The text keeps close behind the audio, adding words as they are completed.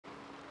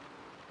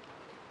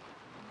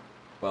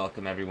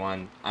Welcome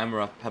everyone, I'm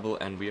Rough Pebble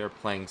and we are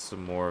playing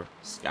some more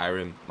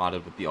Skyrim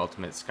modded with the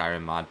Ultimate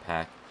Skyrim mod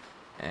pack,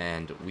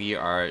 and we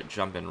are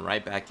jumping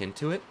right back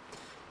into it.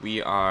 We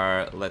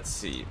are, let's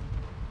see,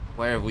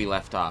 where have we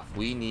left off?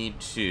 We need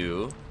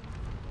to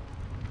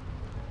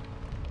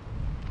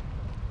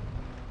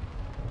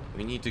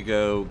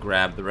go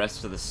grab the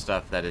rest of the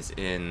stuff that is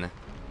in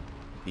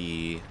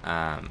the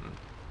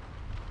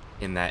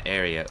in that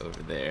area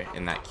over there,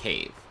 in that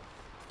cave.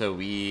 So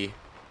we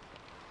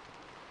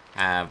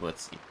have,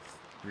 let's see,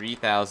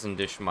 3,000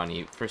 dish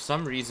money. For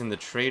some reason, the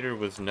trader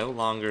was no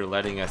longer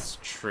letting us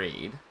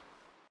trade.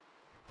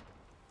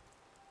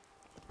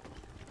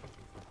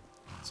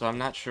 So I'm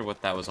not sure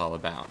what that was all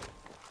about.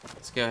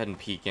 Let's go ahead and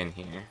peek in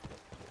here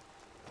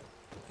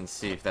and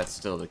see if that's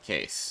still the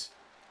case.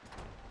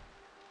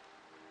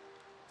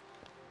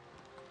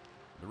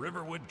 The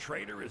Riverwood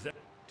Trader is at...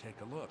 Take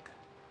a look.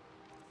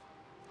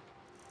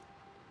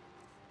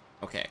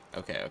 Okay.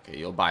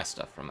 You'll buy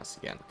stuff from us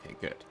again. Okay,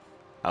 good.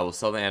 I will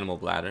sell the animal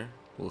bladder.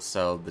 We'll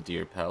sell the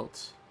deer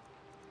pelt.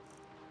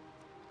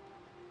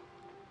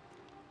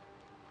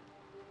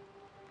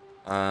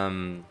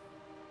 No.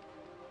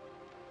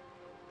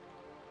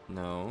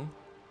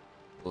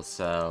 We'll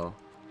sell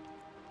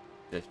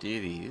 50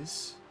 of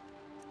these.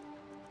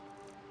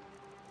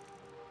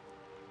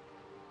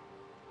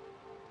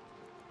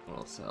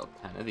 We'll sell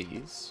 10 of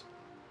these.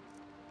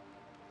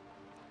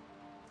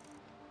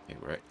 Okay,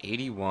 we're at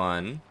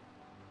 81.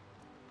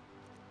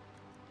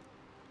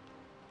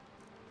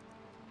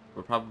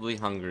 We're probably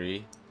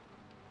hungry.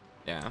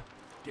 Yeah.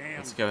 Damn,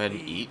 let's go ahead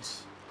and eat.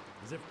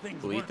 As if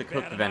things We'll eat the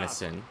cooked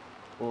venison.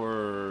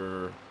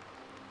 Or...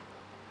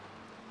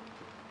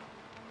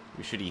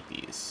 we should eat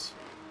these.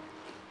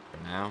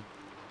 For now.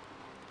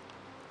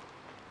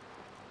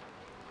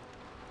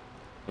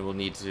 And we'll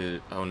need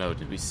to... oh no,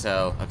 did we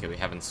sell... okay, we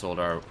haven't sold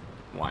our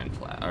wine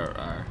flat... or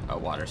our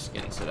water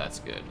skin, so that's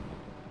good.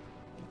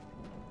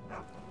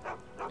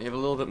 We have a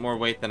little bit more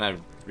weight than I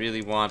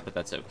really want, but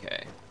that's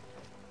okay.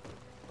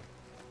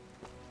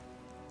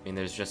 I mean,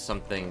 there's just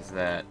some things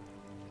that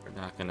we're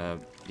not gonna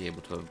be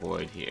able to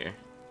avoid here.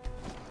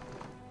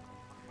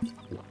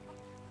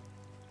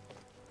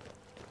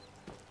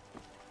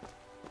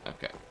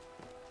 Okay.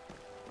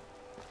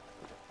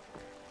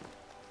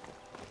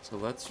 So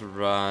let's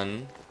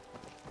run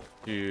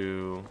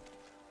to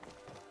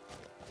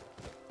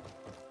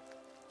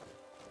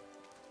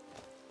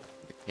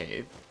the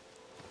cave,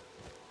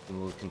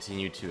 and we'll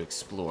continue to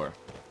explore.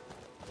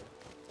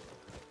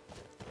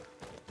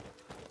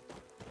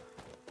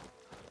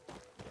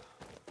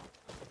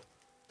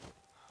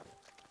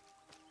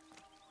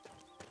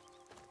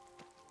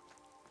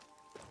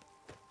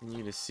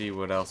 Need to see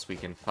what else we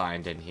can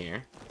find in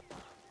here.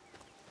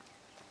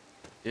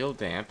 Still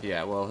damp,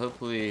 yeah. Well,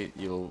 hopefully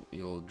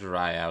you'll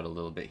dry out a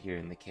little bit here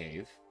in the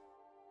cave.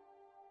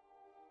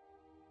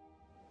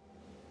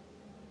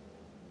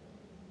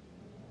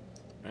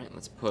 All right,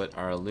 let's put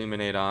our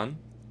illuminate on.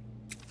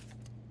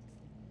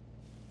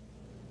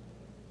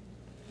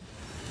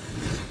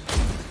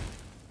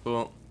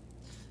 Cool.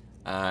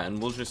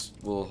 And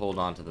we'll hold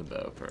on to the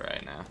bow for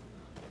right now.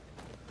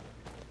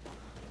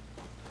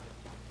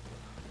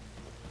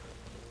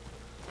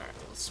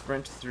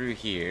 Sprint through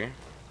here.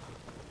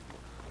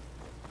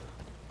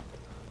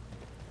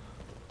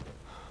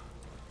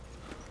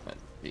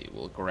 Let's see,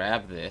 we'll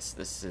grab this.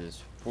 This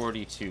is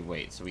 42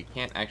 weight, so we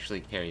can't actually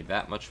carry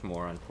that much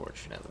more,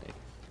 unfortunately.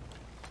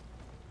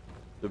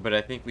 But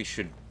I think we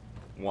should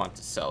want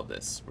to sell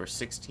this. We're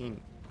 16%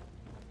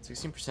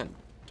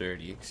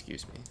 dirty,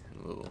 excuse me.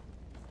 A little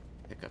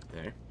hiccup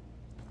there.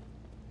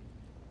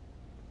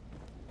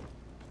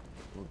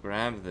 We'll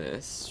grab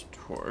this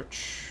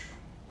torch.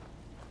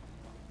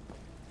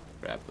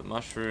 Grab the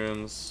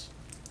mushrooms.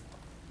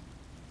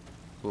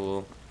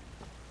 Cool.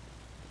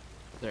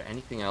 Is there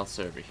anything else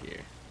over here?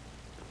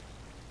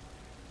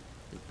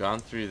 We've gone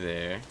through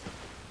there.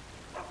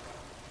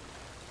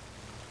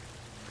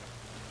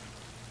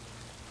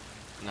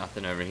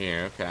 Nothing over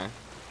here, okay.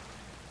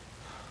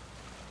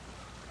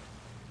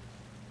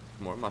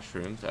 More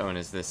mushrooms. Oh, and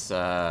is this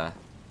iron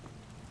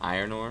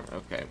ore?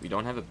 Okay, we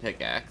don't have a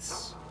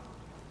pickaxe.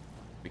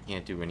 We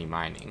can't do any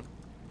mining.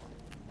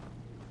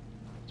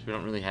 So we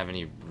don't really have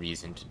any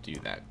reason to do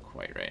that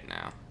quite right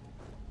now.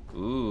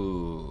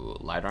 Ooh,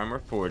 light armor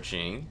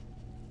forging.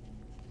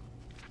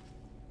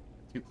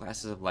 2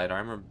 classes of light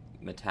armor,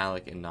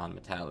 metallic and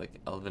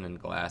non-metallic. Elven and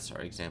glass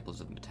are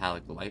examples of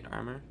metallic light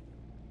armor.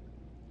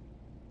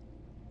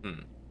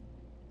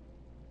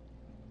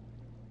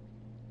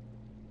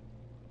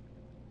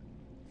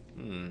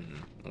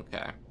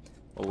 Okay.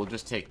 Well, we'll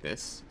just take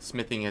this.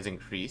 Smithing has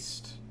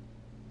increased.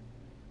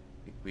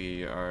 I think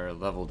we are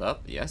leveled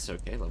up. Yes,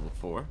 okay, level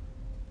 4.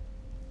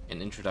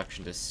 An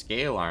introduction to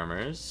scale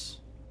armors.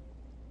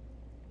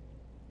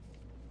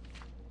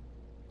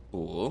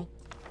 Cool.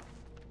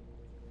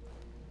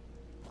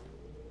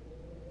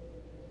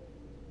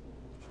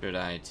 Should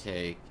I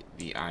take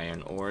the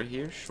iron ore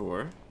here?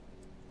 Sure.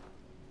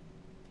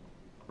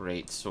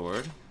 Great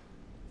sword.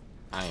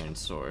 Iron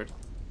sword.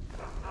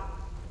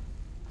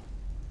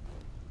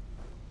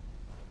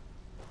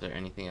 there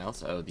anything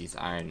else? Oh, these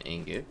iron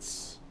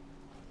ingots.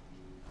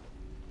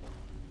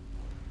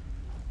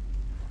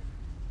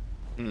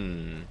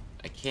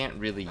 I can't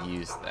really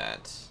use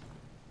that.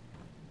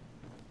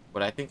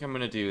 What I think I'm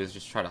gonna do is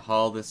just try to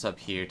haul this up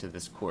here to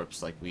this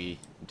corpse like we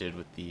did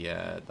with the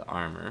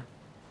armor.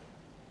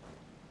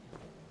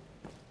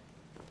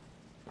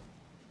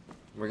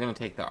 We're gonna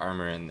take the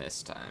armor in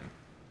this time.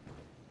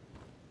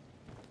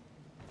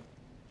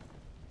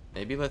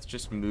 Maybe let's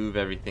just move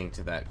everything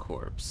to that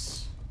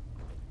corpse.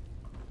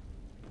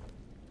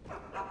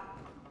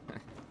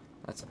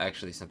 That's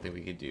actually something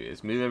we could do,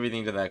 is move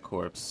everything to that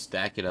corpse,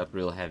 stack it up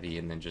real heavy,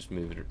 and then just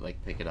move it,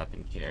 like, pick it up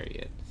and carry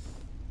it.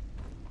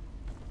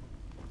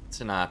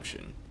 It's an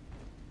option.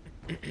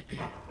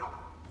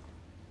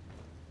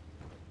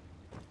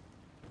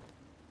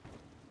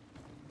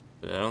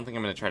 But I don't think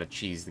I'm going to try to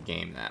cheese the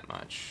game that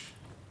much.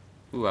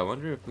 Ooh, I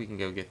wonder if we can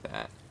go get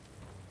that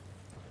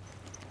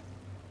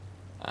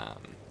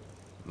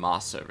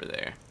moss over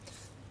there.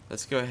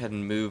 Let's go ahead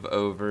and move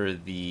over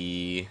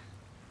the...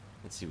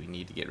 Let's see, we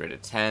need to get rid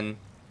of 10.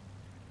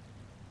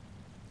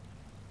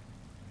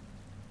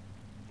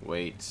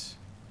 Weight.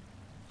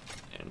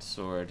 And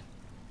sword.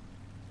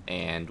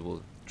 And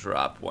we'll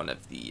drop one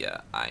of the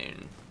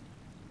iron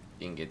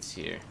ingots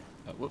here.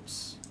 Oh,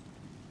 whoops.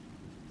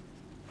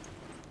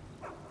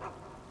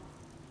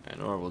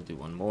 And or we'll do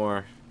one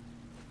more.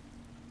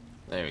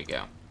 There we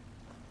go.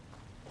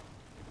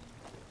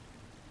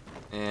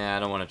 Yeah, I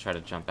don't want to try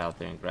to jump out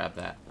there and grab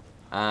that.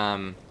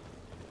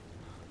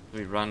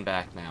 We run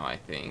back now, I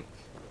think.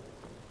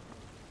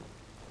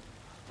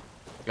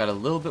 We've got a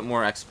little bit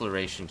more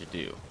exploration to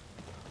do.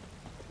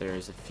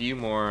 There's a few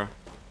more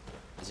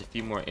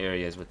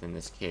areas within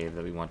this cave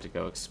that we want to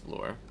go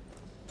explore.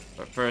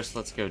 But first,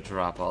 let's go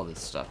drop all this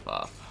stuff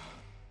off.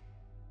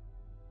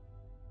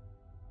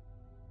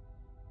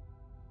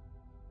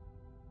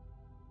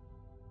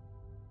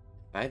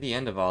 By the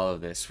end of all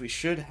of this, we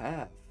should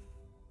have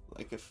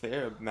like a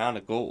fair amount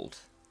of gold.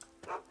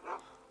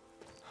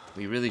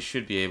 We really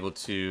should be able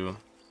to...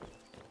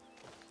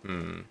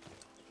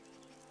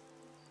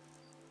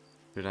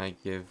 Should I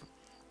give...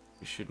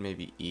 We should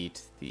maybe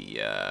eat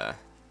the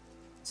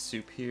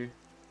soup here.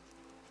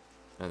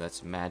 No,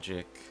 that's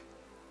magic.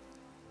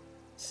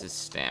 This is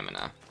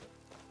stamina.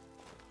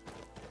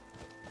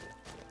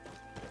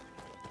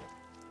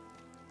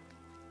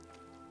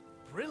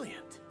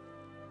 Brilliant.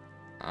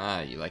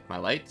 Ah, you like my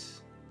light?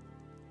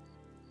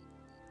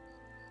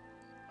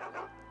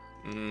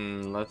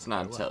 Let's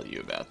not tell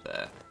you about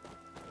that.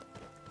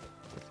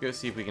 Let's go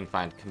see if we can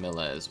find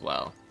Camilla as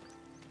well.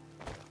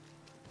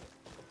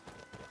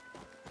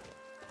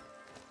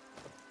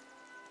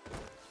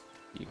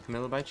 You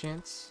Camilla by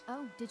chance?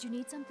 Oh, did you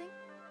need something?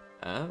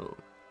 Oh.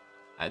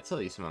 I'd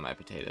sell you some of my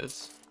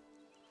potatoes.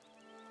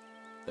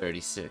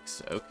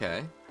 36,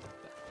 okay.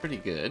 That's pretty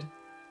good.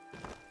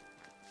 I'd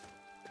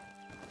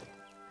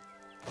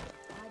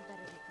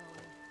better get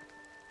going.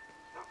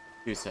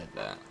 Who said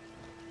that?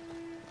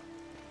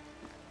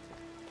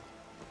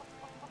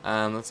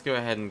 Let's go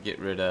ahead and get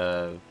rid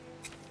of...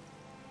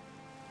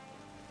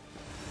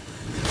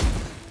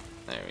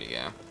 There we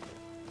go.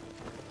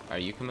 Are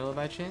you Camilla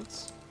by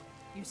chance?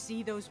 You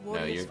see those No,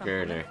 warriors you're from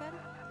Girder.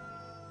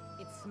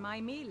 Winterfell? It's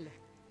my mill.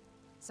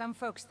 Some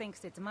folks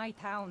thinks it's my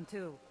town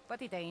too,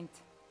 but it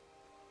ain't.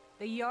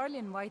 The Jarl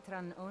in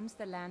Whiterun owns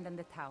the land and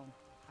the town.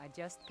 I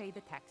just pay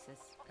the taxes.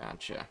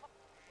 Gotcha.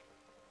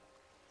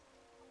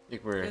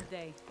 Good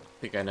day. I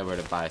think I know where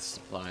to buy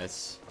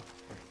supplies.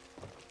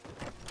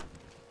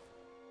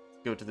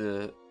 Go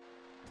to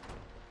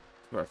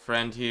our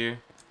friend here,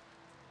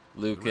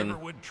 Lucan. The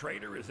Riverwood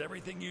Trader is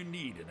everything you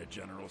need in a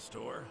general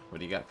store. What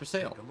do you got for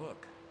sale? Take a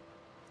look.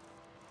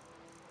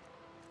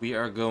 We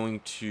are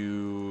going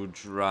to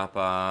drop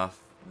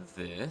off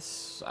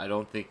this. I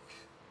don't think...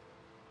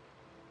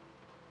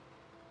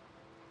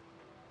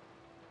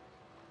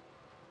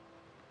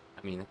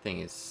 I mean, the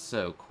thing is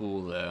so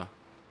cool, though.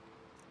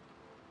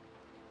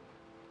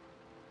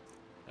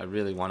 I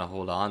really want to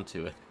hold on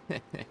to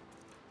it.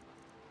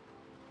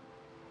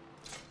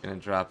 Gonna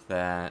drop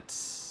that.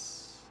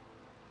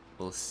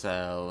 We'll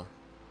sell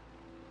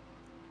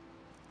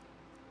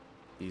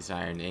these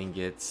iron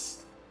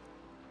ingots.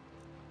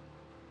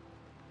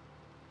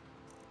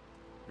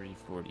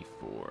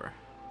 344.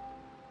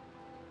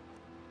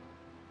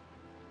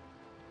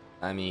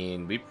 I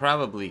mean, we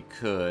probably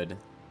could.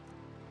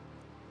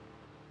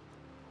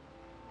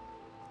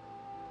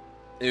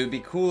 It would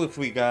be cool if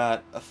we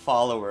got a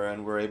follower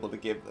and were able to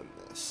give them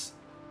this.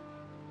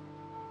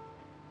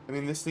 I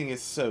mean, this thing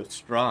is so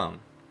strong.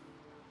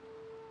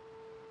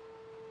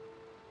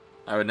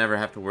 I would never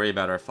have to worry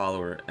about our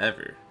follower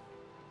ever.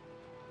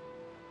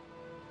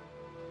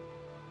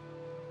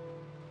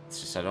 It's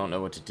just I don't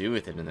know what to do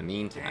with it in the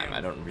meantime.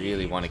 I don't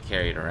really want to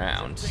carry it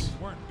around. Things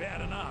weren't bad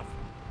enough.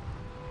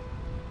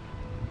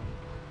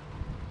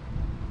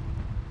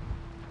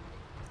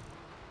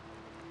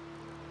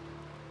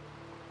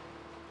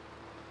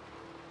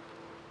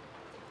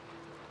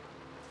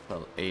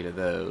 Sell 8 of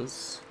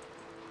those.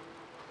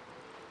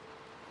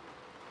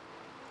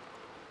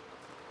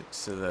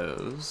 6 of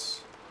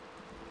those.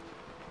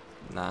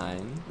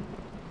 9.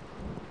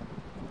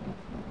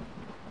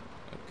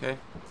 Okay.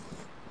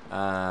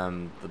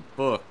 The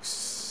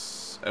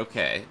books.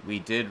 Okay, we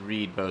did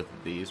read both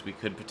of these. We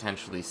could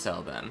potentially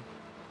sell them.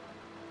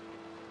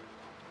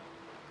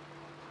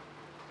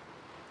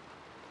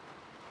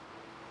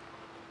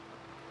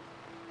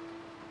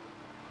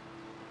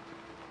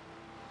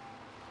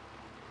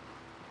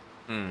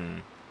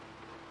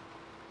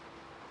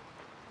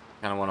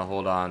 Kind of want to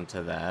hold on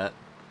to that.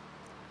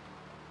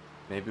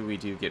 Maybe we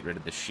do get rid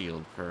of the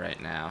shield for right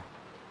now.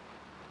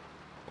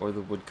 Or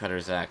the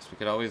woodcutter's axe. We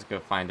could always go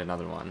find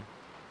another one.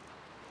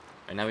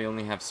 Right now we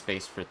only have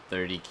space for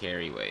 30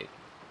 carry weight.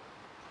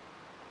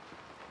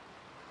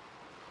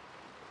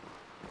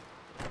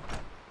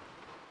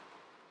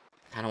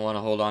 Kind of want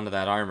to hold on to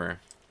that armor.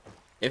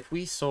 If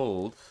we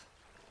sold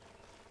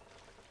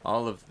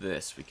all of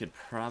this, we could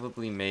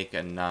probably make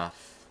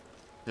enough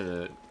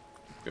to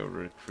go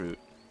recruit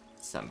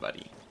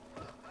somebody.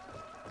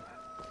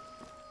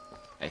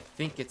 I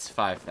think it's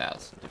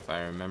 5,000 if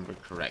I remember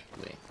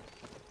correctly.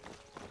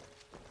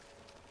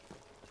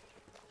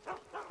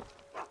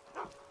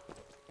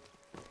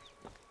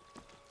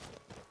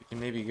 We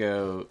can maybe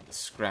go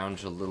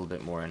scrounge a little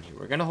bit more in here.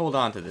 We're gonna hold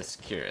on to this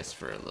Curious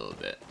for a little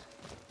bit.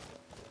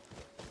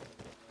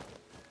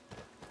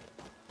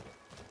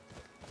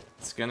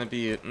 It's gonna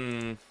be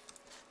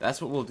that's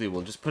what we'll do.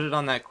 We'll just put it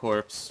on that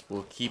corpse.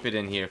 We'll keep it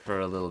in here for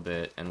a little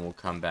bit, and we'll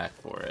come back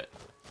for it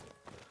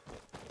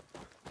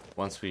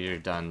once we are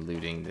done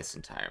looting this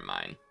entire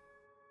mine.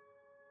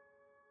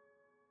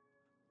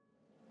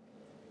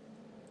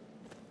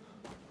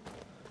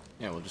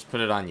 Yeah, we'll just put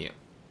it on you.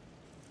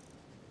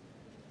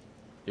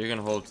 You're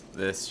gonna hold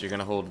this. You're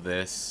gonna hold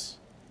this.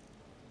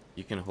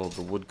 You can hold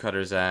the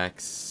woodcutter's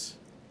axe.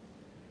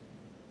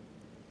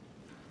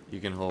 You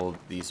can hold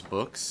these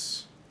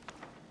books.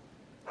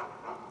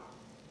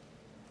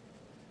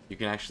 You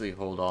can actually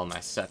hold all my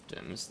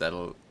septums.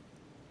 That'll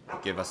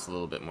give us a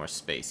little bit more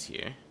space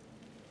here.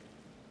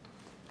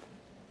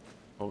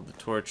 Hold the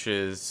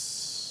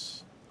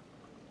torches.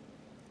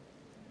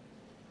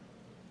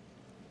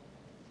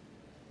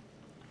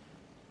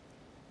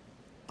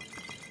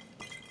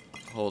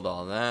 Hold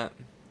all that.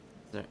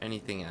 Is there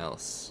anything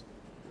else?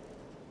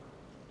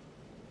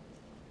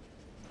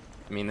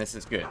 I mean, this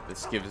is good.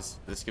 This gives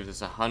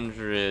us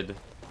 100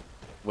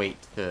 weight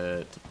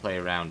to play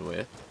around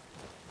with.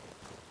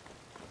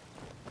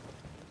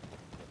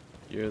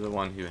 You're the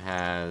one who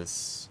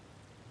has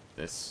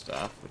this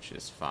stuff, which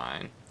is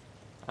fine.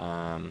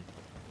 I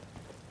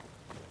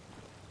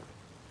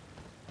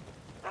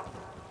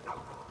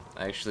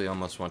actually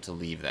almost want to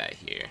leave that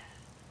here.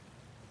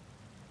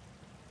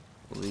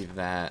 We'll leave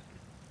that.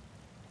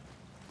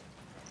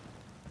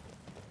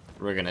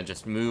 We're gonna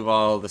just move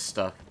all the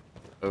stuff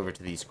over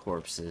to these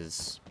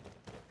corpses,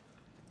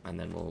 and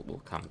then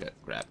we'll come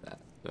grab that,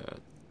 the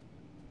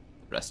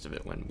rest of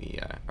it when we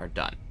are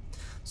done.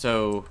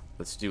 So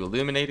let's do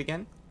illuminate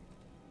again.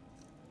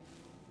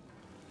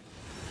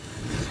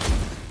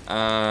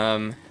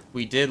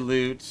 We did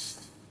loot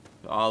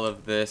all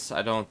of this.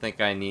 I don't think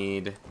I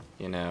need,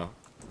 you know,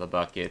 the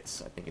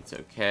buckets. I think it's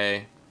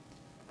okay.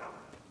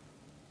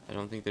 I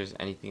don't think there's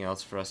anything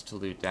else for us to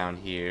loot down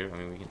here. I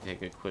mean, we can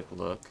take a quick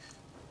look.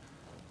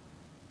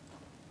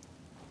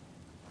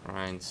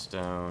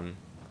 Rhinestone.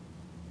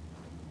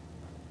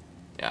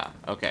 Yeah,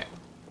 okay.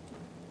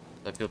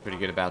 I feel pretty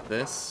good about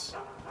this.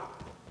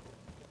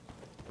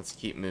 Let's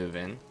keep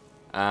moving.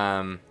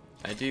 I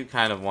do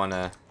kind of want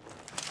to,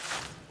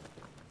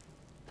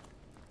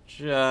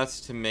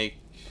 just to make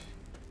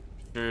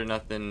sure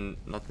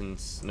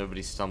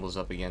nobody stumbles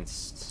up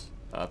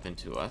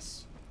into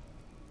us.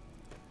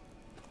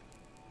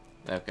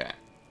 Okay.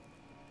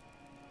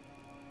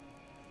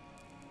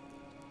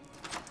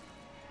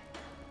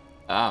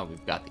 Ah,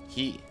 we've got the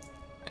key.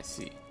 I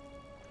see.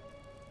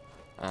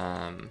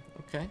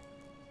 Okay.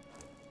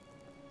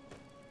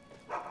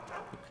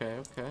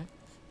 Okay.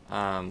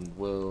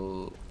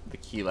 Will the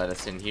key let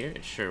us in here?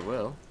 It sure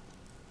will.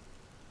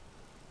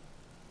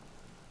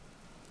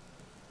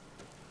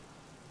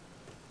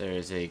 There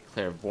is a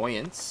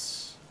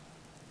clairvoyance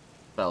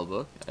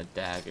spellbook, a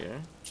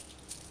dagger.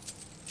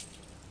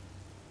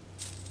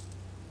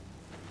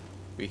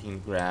 We can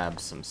grab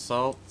some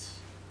salt,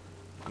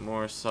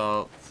 more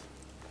salt,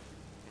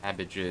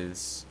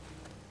 cabbages,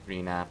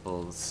 green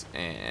apples,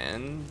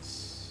 and...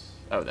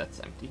 oh, that's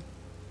empty.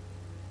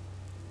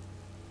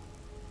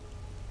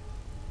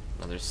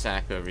 Another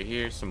sack over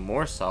here, some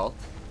more salt.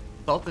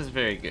 Salt is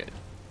very good.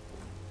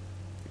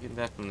 We can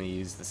definitely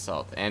use the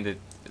salt, and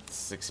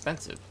it's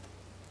expensive.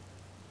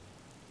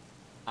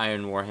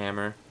 Iron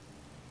warhammer.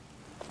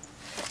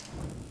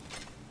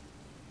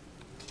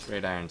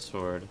 Great iron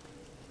sword.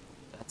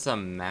 That's a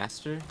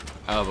master?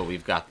 Oh, but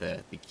we've got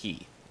the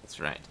key.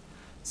 That's right.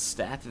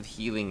 Staff of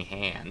healing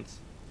hand.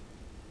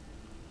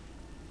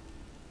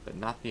 But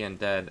not the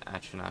undead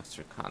Atronachs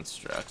or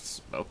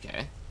constructs.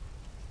 Okay.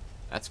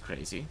 That's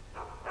crazy.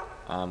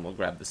 We'll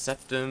grab the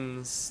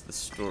septums,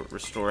 the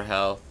restore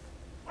health.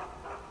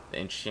 the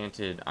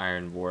enchanted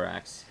iron war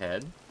axe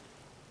head,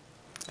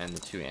 and the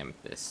 2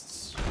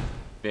 amethysts.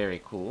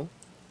 Very cool.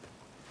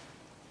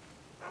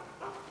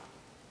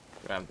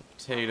 Grab the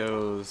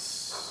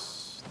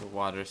potatoes, the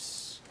water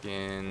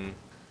skin,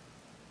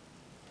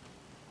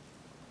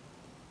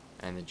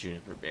 and the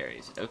juniper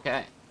berries.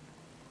 Okay.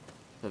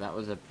 So that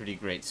was a pretty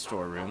great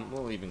storeroom.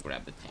 We'll even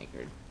grab the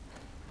tankard.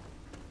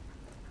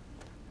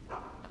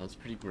 That was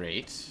pretty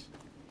great.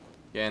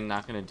 Again,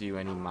 not going to do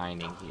any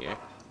mining here.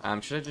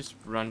 Should I just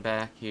run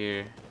back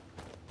here?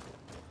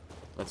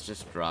 Let's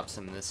just drop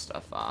some of this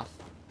stuff off.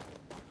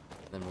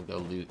 Then we'll go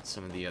loot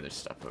some of the other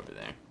stuff over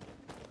there.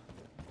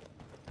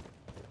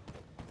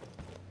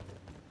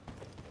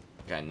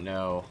 I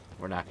know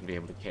we're not going to be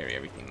able to carry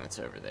everything that's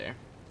over there.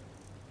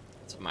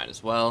 So might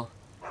as well.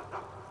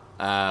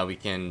 We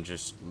can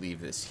just leave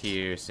this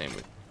here. Same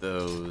with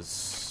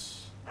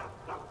those.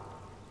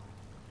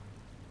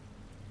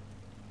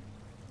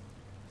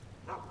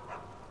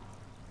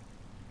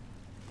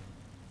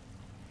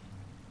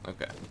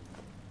 Okay.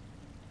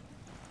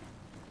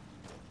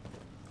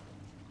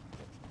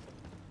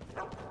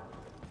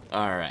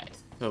 All right.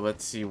 So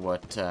let's see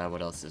what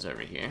else is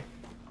over here.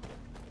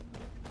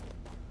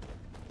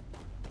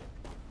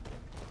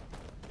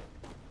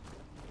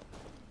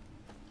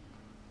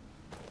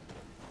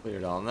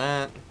 Cleared all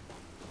that.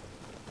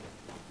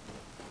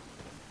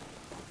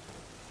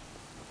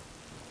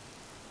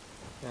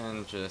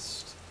 And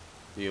just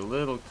be a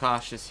little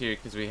cautious here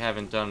because we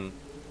haven't done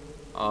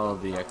all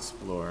of the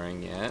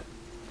exploring yet.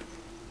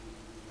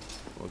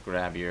 We'll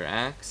grab your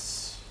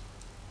axe.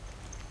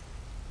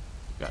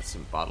 Got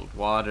some bottled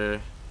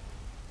water,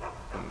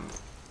 some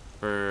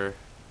fur,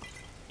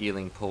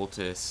 healing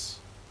poultice,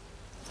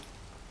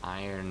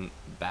 iron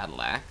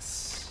battle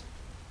axe,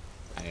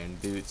 iron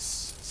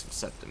boots, some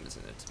septums,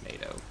 and a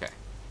tomato. Okay.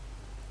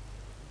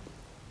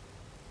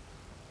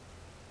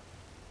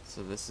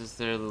 So this is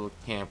their little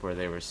camp where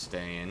they were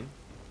staying.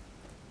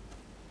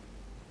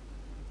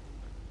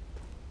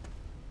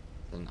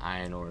 An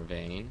iron ore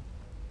vein.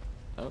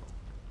 Oh,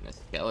 and a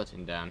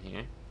skeleton down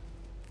here.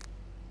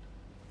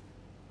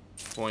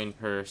 Coin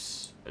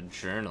purse, a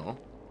journal.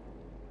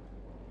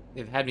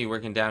 They've had me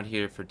working down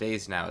here for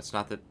days now. It's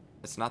not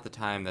the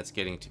time that's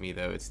getting to me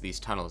though. It's these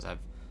tunnels. I've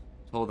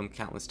told them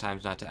countless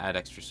times not to add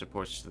extra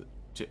supports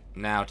to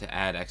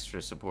add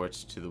extra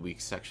supports to the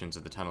weak sections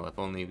of the tunnel. If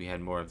only we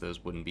had more of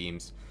those wooden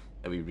beams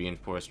that we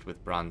reinforced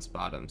with bronze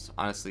bottoms.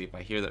 Honestly, if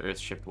I hear the earth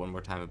shift one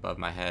more time above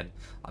my head,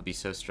 I'll be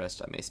so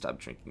stressed I may stop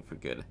drinking for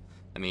good.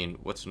 I mean,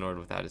 what's an ord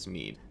without his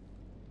mead?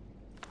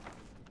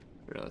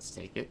 Sure, let's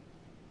take it.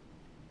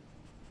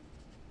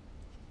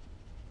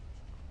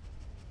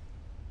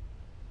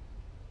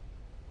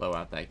 Blow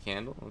out that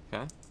candle,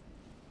 okay.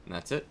 And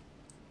that's it.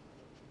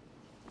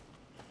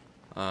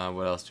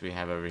 What else do we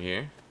have over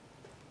here?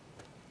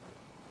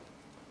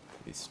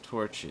 These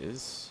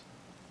torches.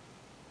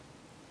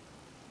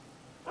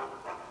 We'll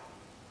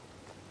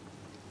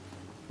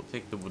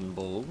take the wooden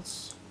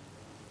bowls.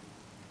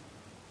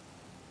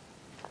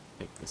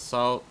 Take the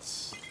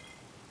salt,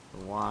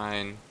 the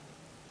wine,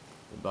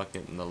 the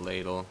bucket, and the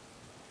ladle.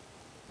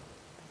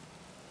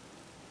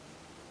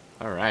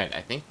 Alright,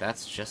 I think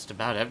that's just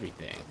about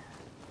everything.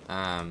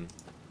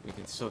 We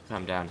can still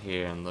come down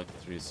here and look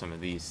through some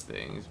of these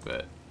things,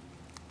 but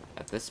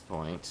at this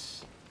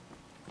point...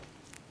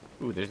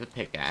 Ooh, there's a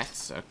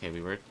pickaxe. Okay,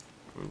 we were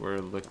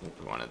looking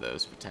for one of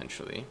those,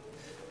 potentially.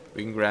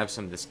 We can grab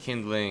some of this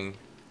kindling.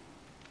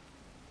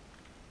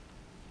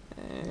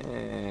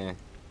 I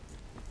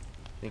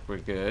think we're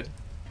good.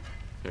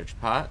 Search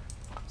pot.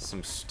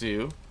 Some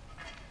stew.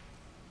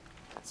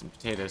 Some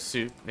potato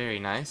soup. Very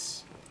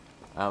nice.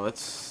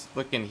 Let's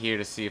look in here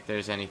to see if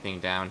there's anything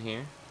down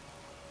here.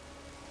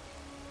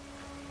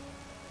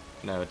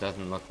 No, it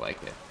doesn't look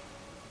like it.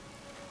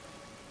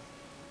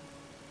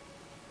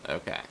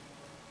 Okay.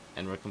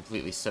 And we're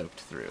completely soaked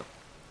through.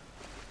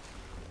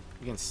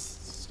 We can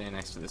stand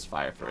next to this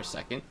fire for a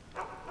second.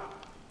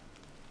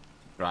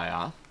 Dry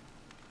off.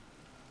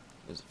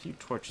 There's a few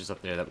torches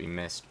up there that we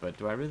missed, but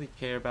do I really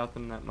care about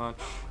them that much?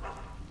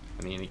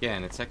 I mean,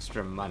 again, it's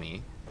extra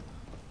money,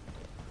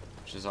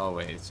 which is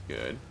always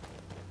good.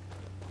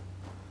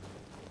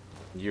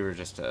 You were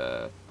just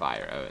a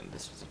fire. Oh, and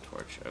this was a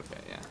torch.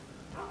 Okay, yeah.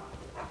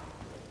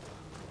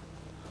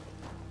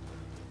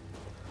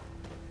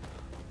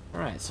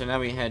 Alright, so now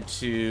we head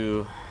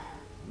to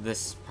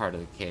this part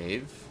of the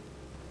cave.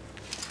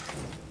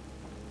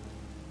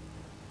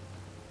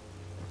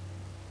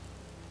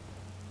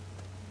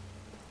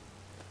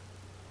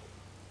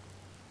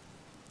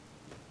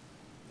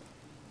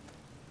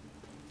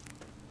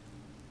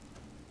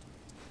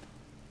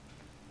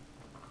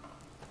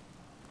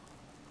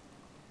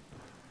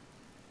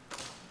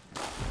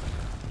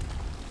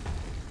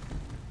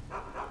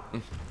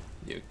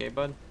 You okay,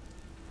 bud?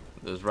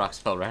 Those rocks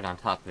fell right on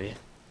top of you.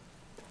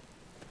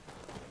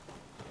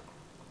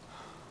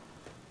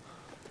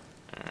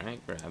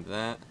 Alright, grab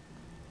that.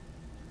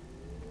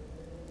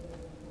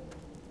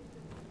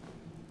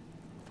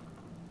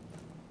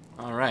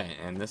 Alright,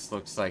 and this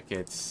looks like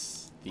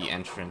it's the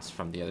entrance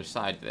from the other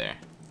side there.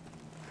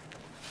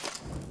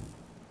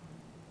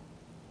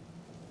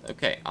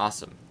 Okay,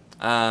 awesome.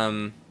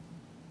 I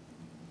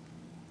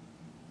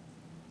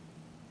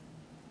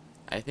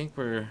think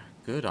we're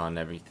good on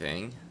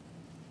everything.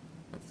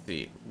 Let's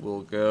see.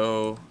 We'll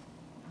go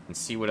and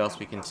see what else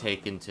we can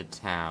take into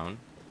town.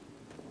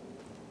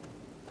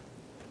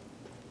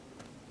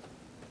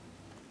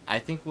 I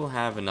think we'll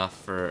have enough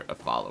for a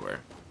follower,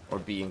 or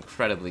be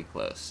incredibly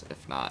close,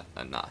 if not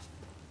enough.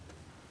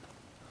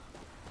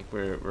 I think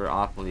we're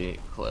awfully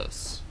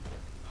close.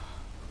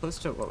 Close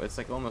to what? It's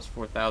like almost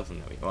 4,000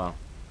 that we. Well,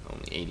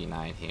 only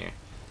 89 here.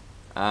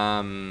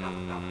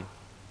 Am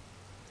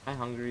I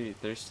hungry?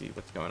 Thirsty?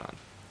 What's going on?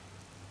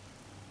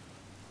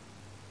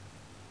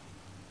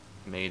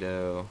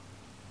 Tomato.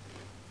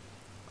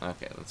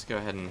 Okay, let's go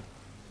ahead and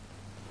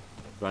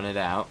run it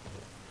out.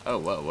 Oh,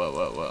 whoa, whoa,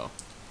 whoa, whoa.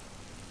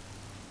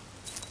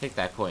 Take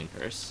that coin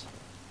purse.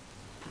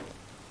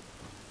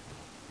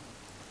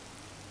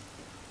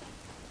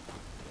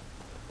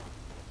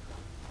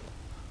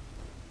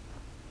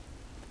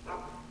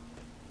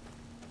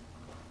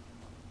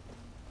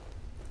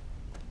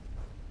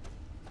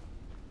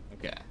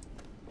 Okay.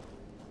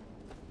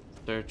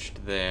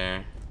 Searched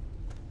there.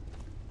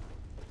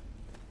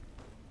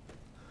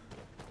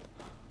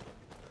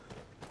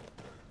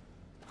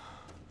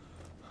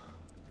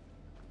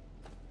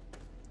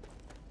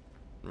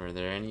 Were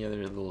there any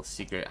other little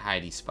secret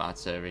hidey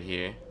spots over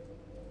here?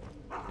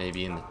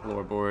 Maybe in the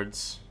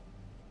floorboards?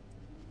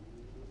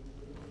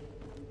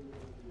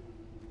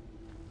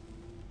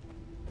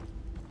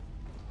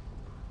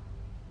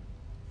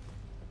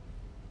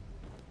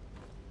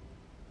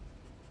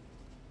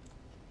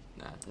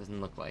 Nah, it doesn't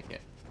look like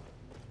it.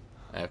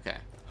 Okay.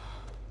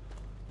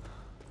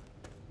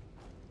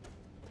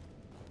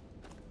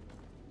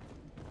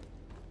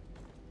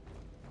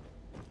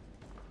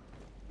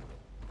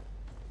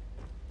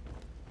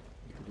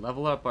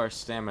 Level up our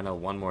stamina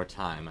one more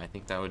time. I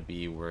think that would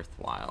be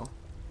worthwhile.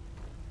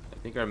 I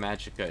think our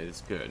magicka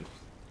is good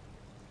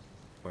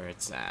where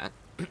it's at.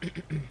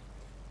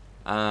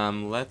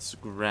 Let's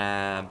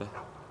grab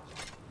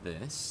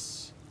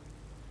this.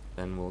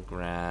 Then we'll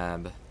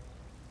grab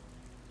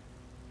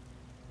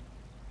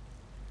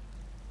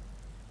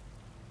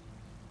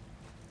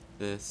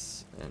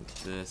this and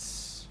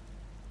this.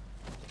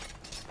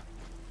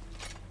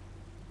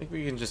 I think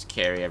we can just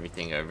carry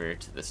everything over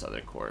to this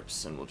other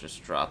corpse, and we'll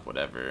just drop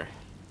whatever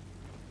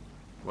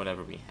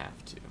we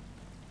have to.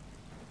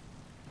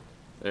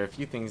 There are a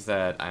few things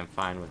that I'm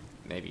fine with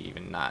maybe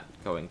even not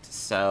going to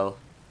sell.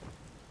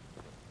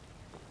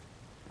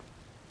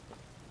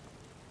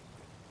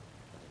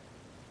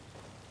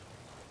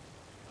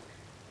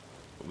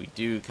 But we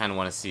do kind of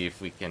want to see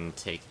if we can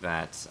take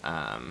that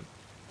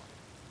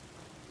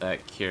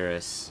that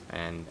cuirass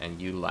and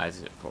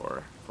utilize it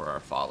for our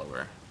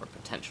follower, or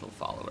potential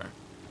follower.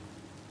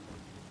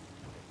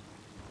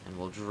 And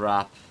we'll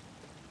drop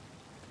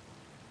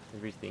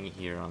everything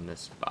here on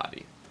this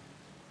body.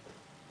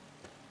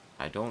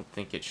 I don't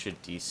think it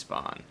should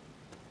despawn.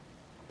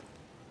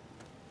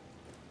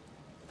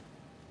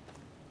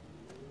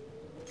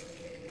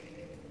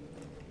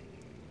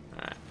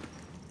 Alright.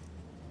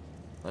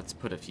 Let's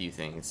put a few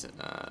things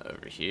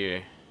over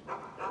here.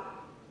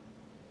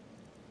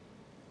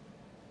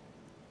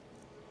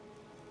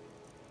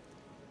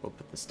 We'll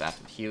put the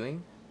Staff of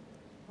Healing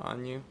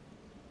on you.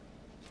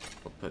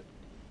 We'll put...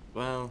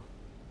 Well,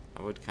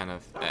 I would kind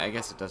of... I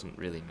guess it doesn't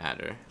really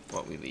matter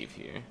what we leave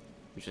here.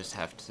 We just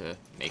have to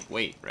make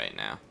weight right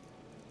now.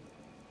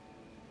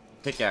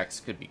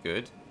 Pickaxe could be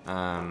good.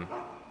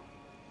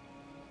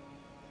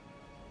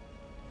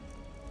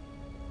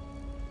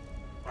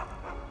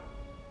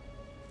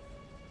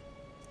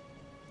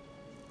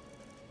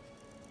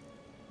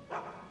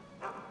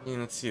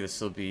 Let's see, this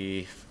will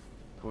be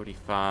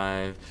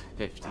 45,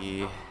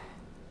 50...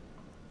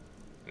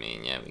 I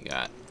mean, yeah, we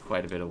got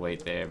quite a bit of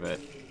weight there,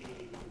 but...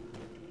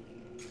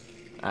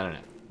 I don't know.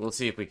 We'll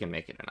see if we can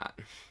make it or not.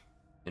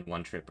 In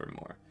one trip or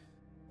more.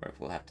 Or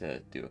if we'll have to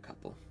do a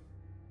couple.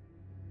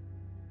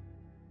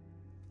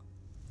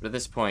 But at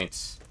this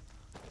point,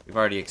 we've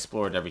already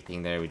explored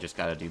everything there. We just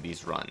gotta do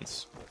these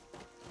runs.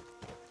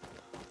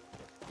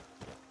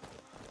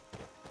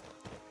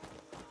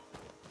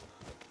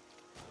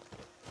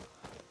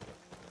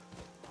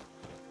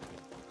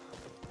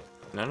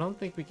 And I don't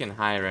think we can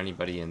hire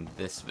anybody in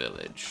this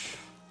village.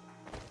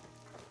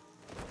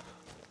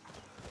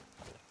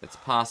 It's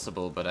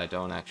possible, but I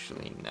don't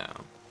actually know.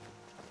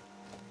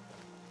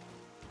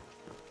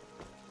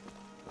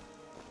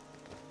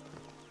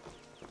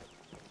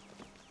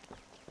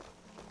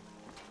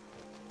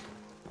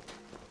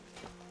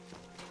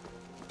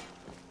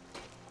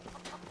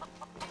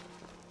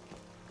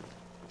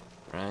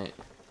 Right.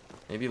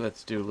 Maybe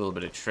let's do a little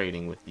bit of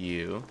trading with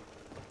you.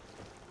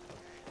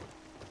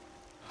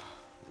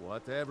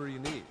 Whatever you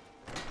need.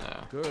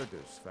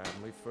 Gerder's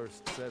family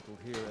first settled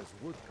here as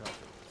woodcutters.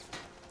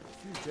 A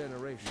few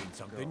generations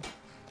something?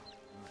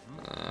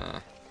 ago.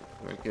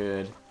 We're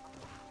good.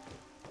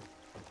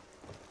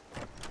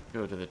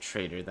 Go to the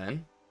trader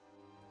then.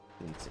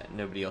 Since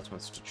nobody else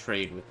wants to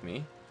trade with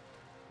me.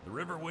 The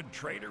Riverwood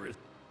trader is...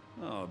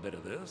 Oh, a bit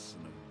of this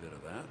and a bit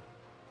of that.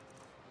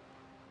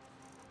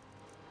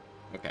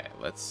 Okay,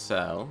 let's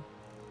sell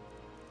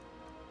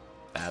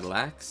battle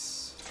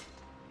axe,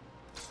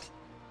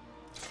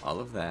 all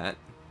of that,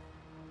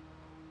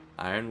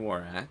 iron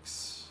war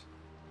axe,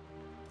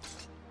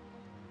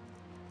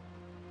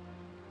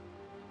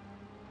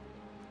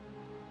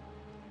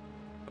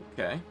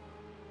 okay,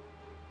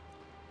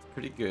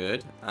 pretty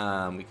good.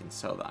 We can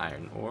sell the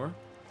iron ore.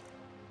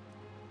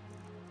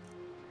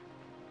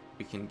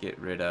 We can get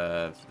rid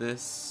of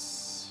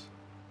this.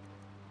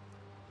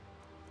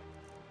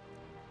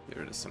 Get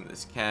rid of some of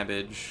this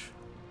cabbage.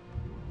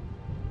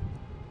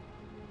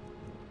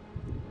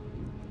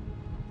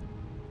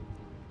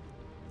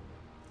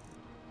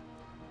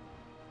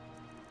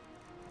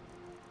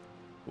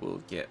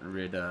 We'll get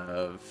rid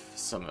of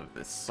some of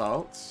this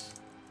salt.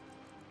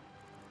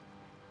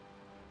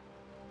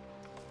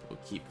 We'll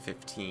keep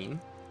 15.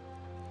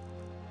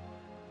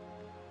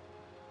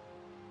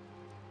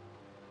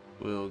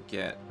 We'll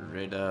get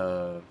rid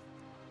of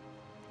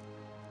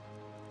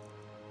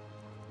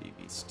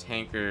these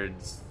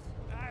tankards.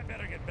 I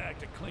better get back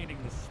to cleaning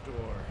the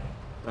store.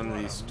 Some of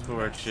these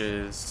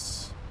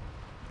torches.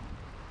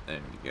 There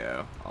we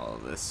go. All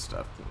of this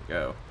stuff can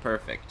go.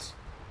 Perfect.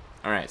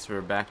 Alright, so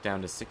we're back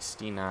down to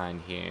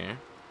 69 here.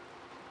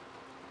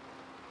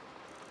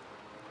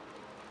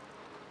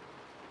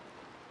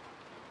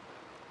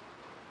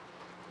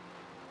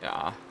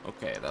 Yeah,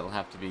 okay, that'll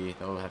have to be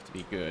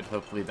good.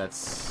 Hopefully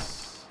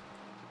that's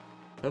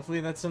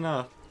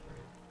enough.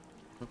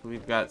 Hopefully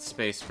we've got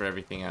space for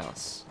everything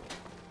else.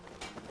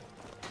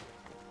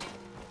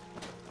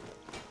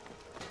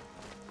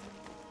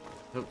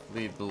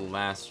 Hopefully the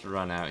last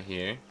run out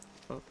here.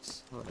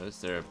 Oops, oh, is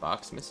there a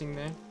box missing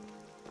there?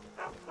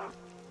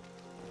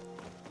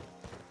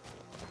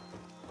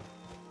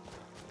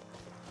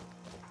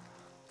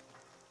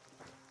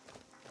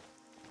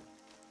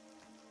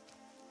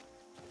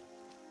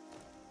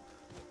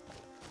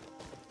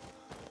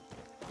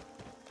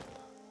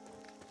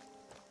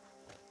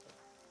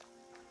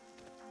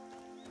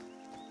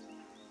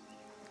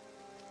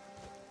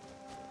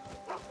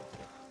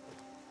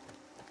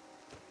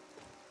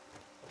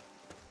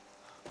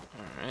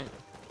 Alright.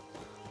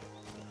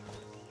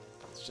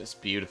 It's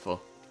just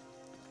beautiful.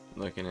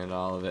 Looking at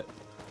all of it.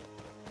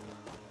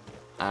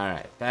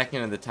 Alright, back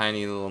into the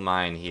tiny little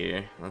mine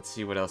here. Let's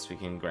see what else we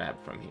can grab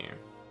from here.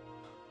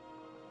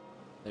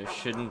 There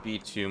shouldn't be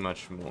too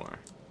much more.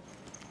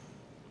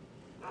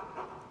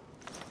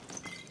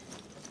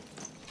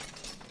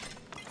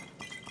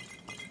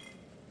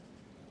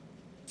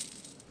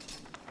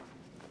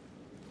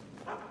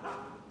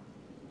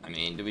 I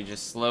mean, do we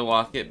just slow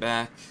walk it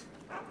back?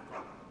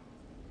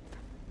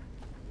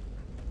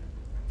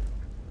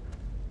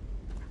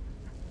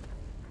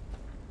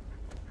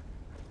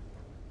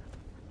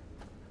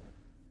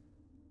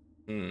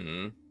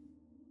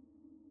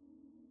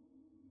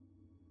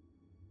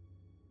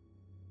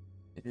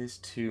 It is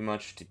too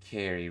much to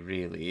carry,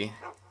 really.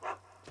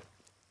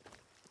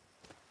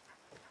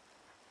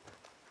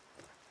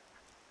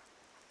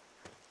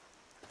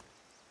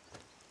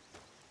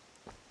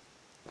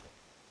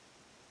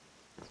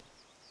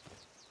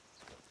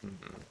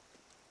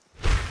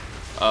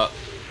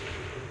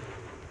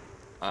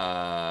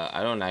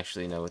 I don't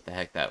actually know what the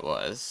heck that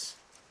was.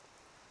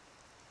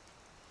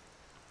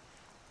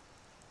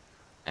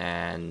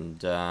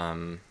 And,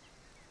 it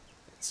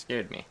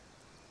scared me.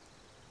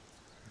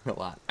 A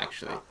lot,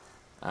 actually.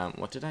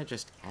 What did I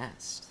just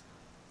cast?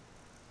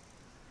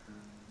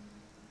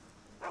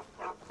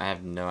 I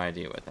have no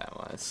idea what that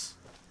was.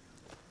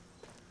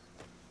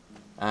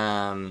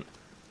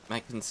 My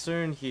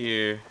concern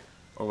here,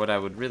 or what I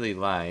would really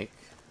like,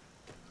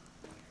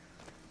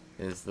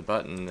 is the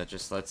button that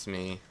just lets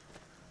me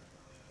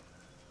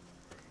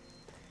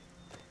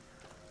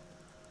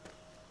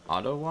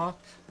auto walk?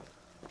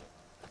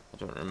 I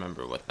don't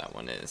remember what that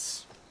one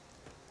is.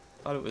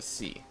 Thought it was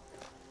C.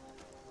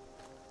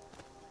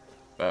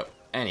 But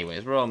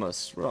anyways, we're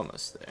almost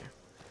there.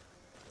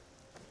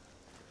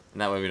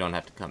 And that way we don't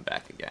have to come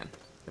back again.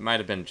 It might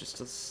have been just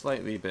a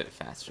slightly bit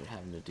faster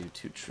having to do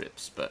 2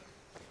 trips, but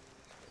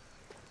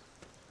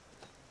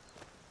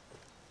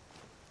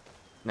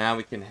now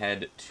we can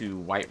head to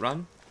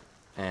Whiterun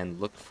and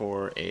look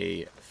for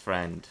a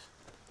friend.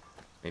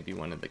 Maybe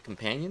one of the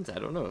companions? I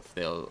don't know if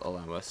they'll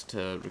allow us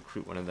to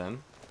recruit one of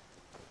them.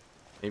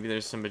 Maybe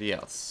there's somebody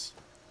else.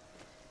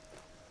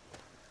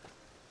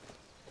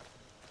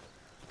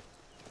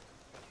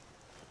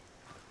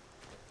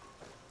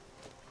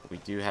 We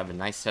do have a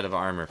nice set of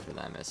armor for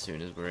them as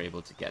soon as we're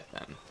able to get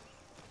them.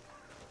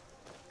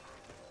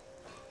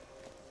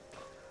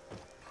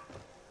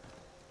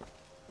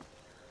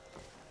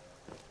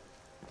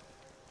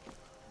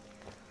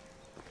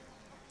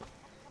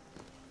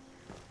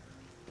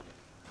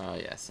 Oh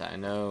yes, I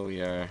know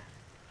we are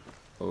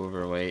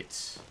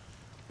overweight.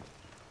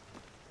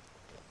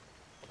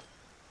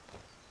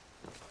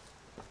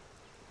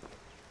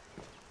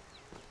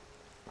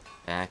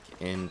 Back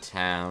in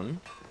town.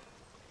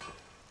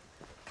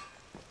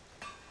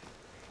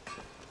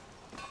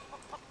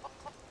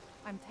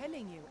 I'm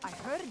telling you, I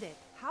heard it,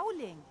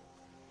 howling.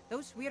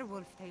 Those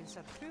werewolf tales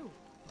are true.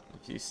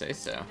 If you say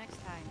so.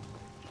 Next time.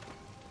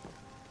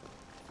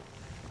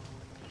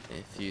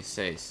 If you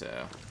say so.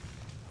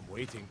 I'm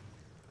waiting.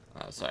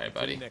 Oh, sorry,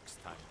 Till buddy.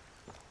 next time.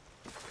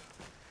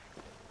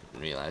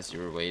 Didn't realize you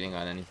were waiting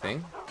on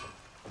anything.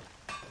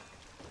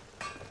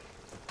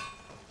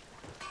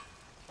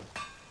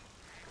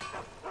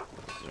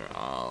 These are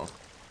all...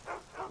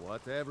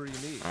 Whatever you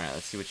need. Alright,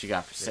 let's see what you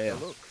got for Take a sale.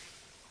 look.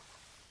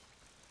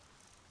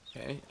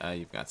 Okay,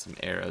 you've got some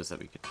arrows that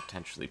we could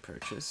potentially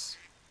purchase.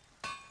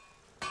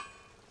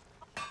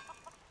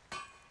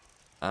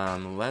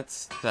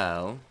 Let's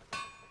sell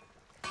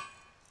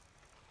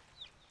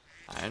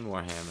Iron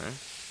Warhammer,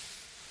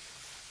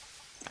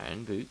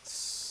 Iron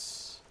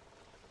Boots,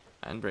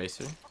 Iron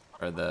Bracer,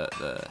 or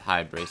the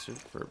high bracer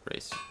for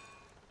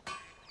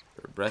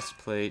a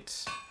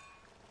breastplate.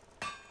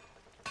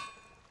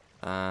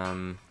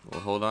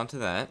 We'll hold on to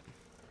that.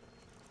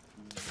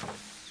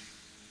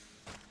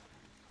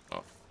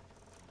 Oh,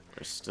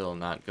 we're still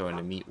not going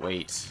to meet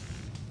weight.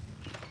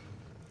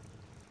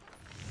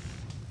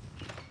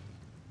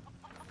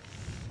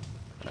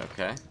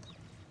 Okay.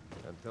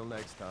 Until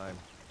next time.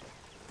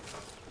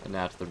 And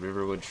now to the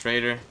Riverwood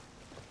Trader.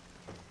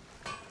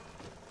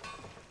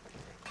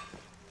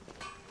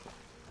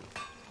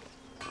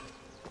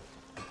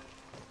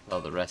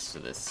 Sell the rest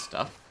of this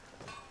stuff.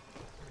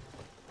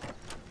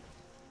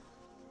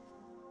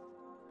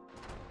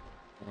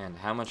 And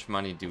how much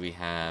money do we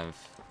have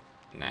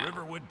now?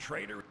 Riverwood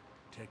Trader,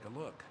 take a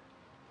look.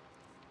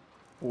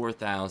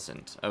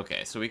 4,000.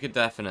 Okay, so we could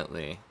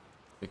definitely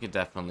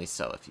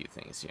sell a few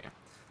things here.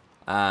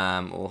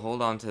 We'll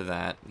hold on to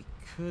that. We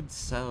could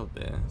sell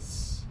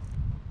this.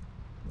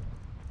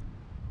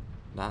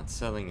 Not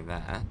selling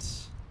that.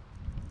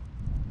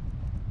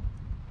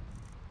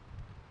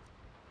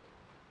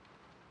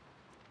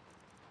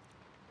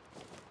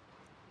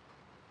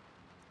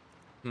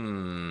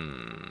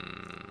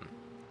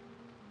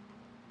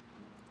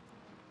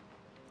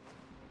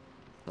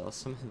 Sell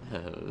some of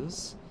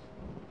those.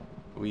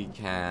 We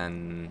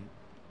can...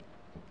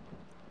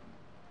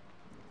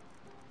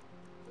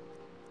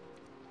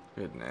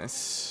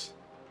 Goodness.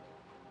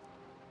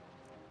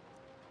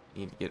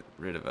 Need to get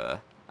rid of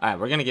a... Alright,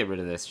 we're gonna get rid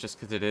of this just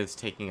because it is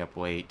taking up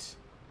weight.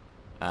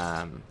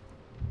 And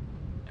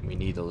we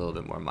need a little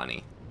bit more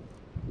money.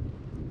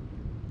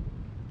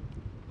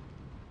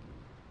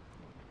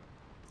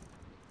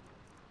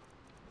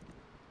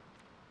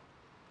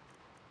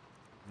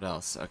 What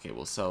else? Okay,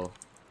 we'll sell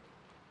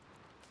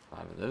 5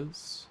 of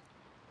those.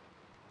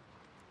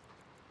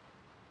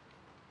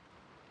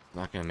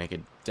 Not gonna make a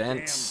dent.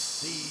 Damn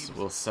thieves.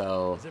 We'll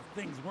sell... As if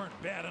things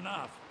weren't bad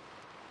enough.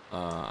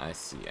 I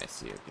see.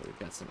 Okay, we've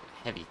got some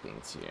heavy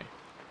things here.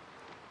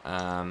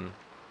 Can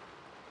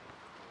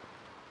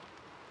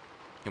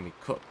we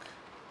cook?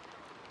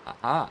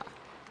 Aha!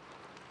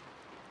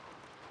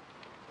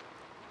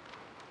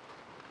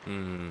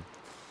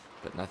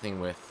 But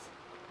nothing with...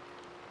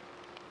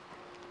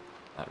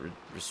 That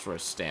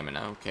restores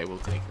stamina. Okay, we'll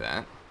take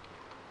that.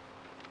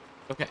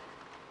 Okay.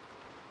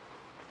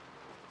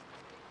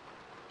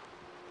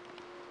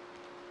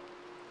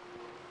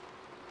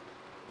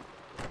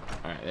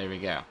 Alright, there we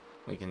go.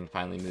 We can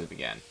finally move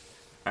again.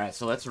 Alright,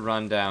 so let's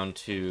run down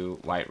to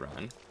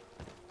Whiterun.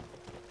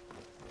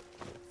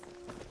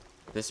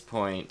 At this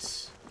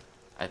point,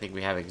 I think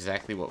we have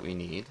exactly what we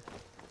need.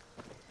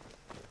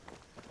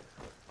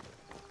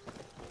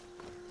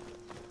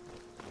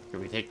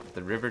 Could we take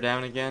the river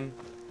down again?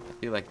 I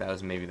feel like that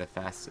was maybe the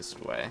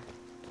fastest way.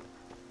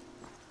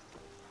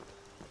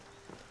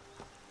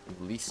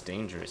 Least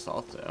dangerous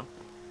also.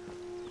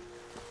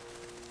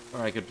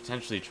 Or I could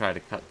potentially try to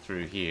cut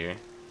through here.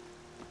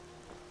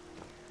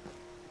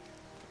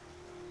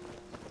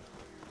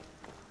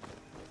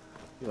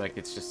 I feel like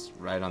it's just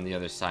right on the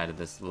other side of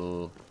this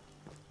little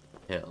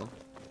hill.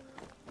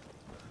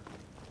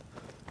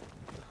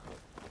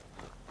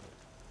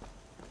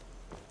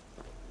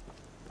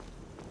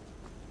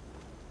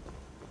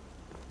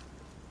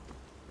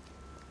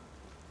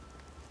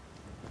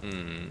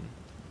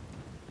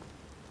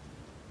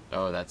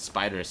 Oh, that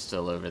spider is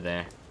still over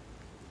there.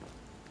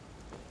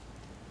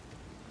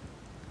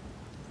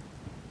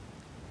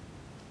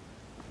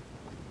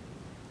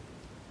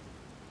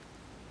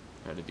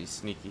 Try to be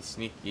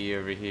sneaky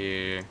over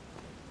here.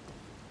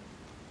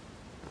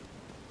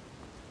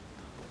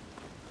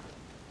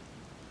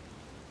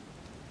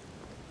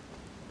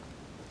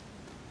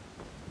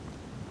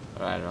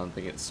 Alright, I don't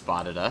think it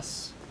spotted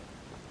us.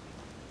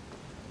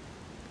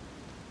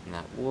 And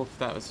that wolf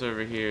that was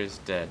over here is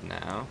dead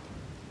now.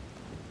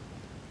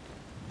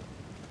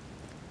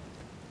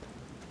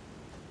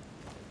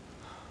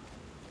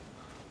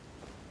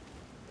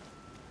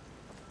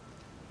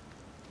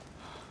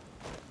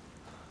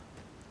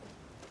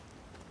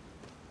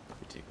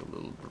 Take a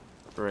little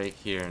break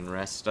here and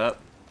rest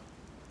up.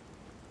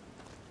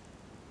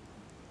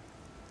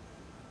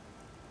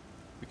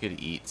 We could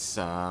eat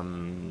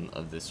some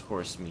of this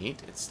horse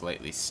meat. It's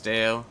slightly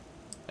stale,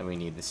 and we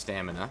need the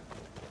stamina.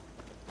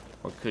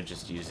 Or could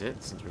just use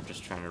it, since we're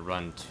just trying to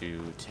run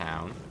to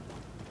town.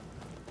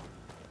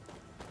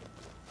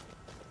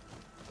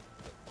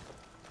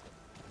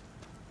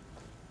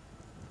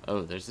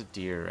 Oh, there's a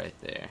deer right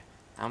there.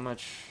 How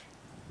much?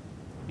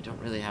 We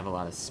don't really have a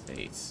lot of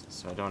space,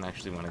 so I don't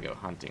actually want to go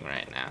hunting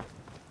right now.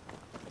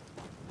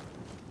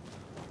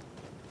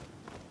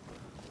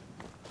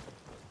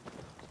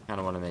 Kind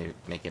of want to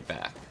make it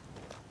back.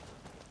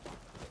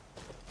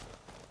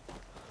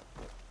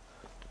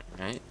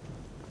 Alright.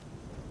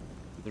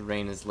 The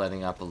rain is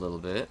letting up a little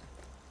bit.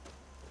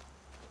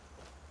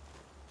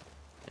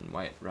 And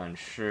Whiterun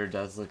sure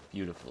does look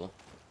beautiful.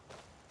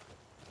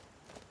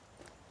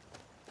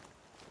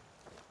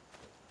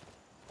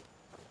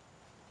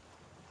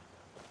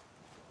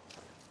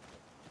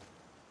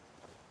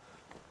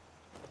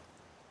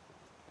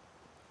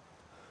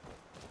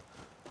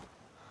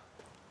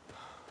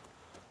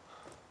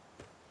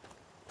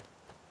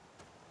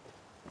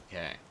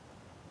 Okay.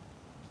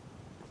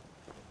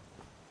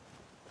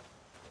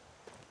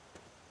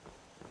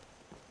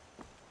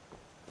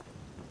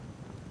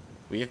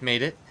 We have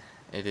made it.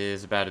 It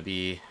is about to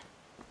be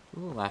a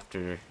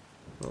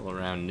little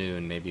around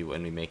noon, maybe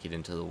when we make it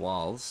into the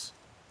walls.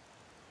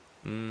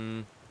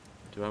 Do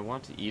I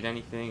want to eat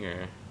anything,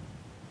 or...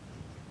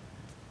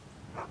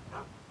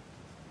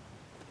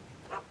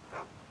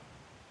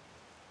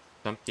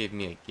 Stump gave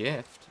me a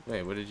gift.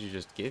 Wait, what did you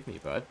just give me,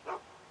 bud?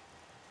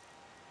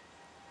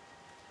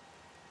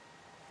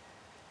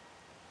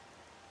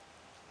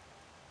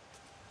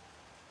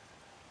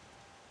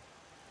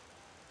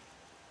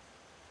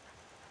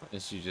 What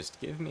did you just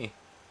give me?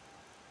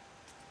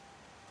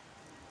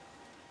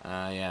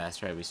 Yeah,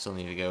 that's right. We still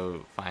need to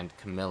go find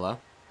Camilla.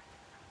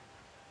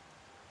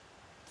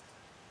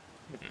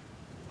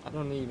 I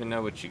don't even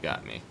know what you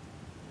got me,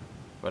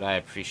 but I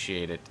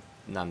appreciate it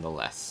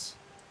nonetheless.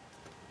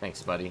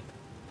 Thanks, buddy.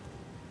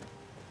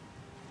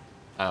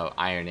 Oh,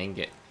 iron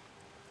ingot.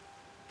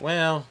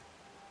 Well,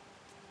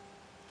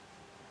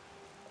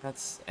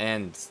 that's...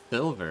 and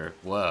silver.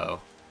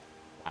 Whoa.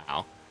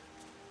 Wow.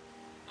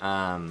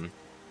 I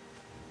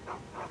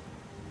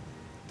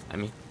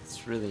mean,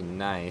 it's really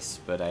nice,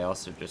 but I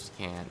also just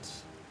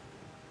can't.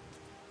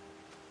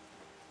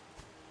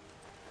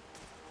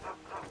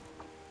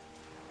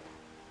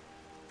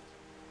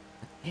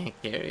 I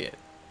can't carry it.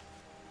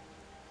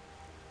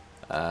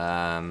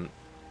 Alright,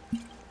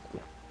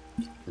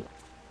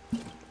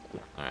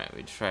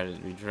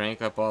 we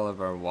drank up all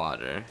of our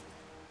water.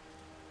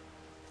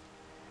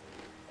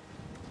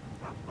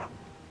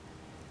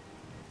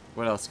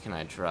 What else can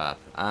I drop?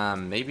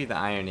 Maybe the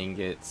iron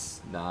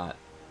ingot's not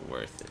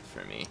worth it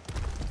for me.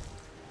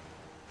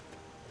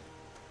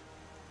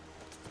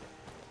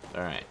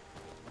 Alright.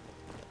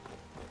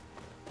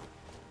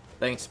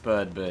 Thanks,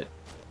 bud, but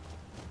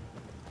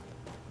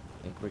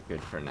I think we're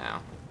good for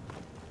now.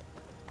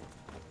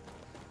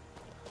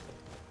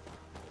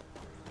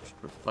 Just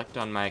reflect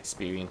on my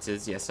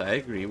experiences. Yes, I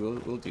agree.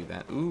 We'll do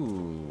that.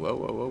 Ooh, whoa,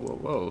 whoa, whoa, whoa,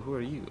 whoa. Who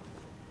are you?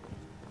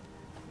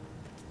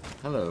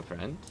 Hello,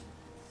 friend.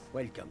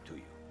 Welcome to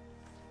you.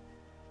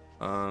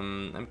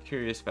 I'm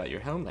curious about your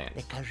homeland.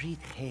 The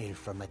Khajiit hail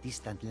from a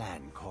distant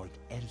land called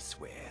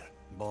Elsewhere,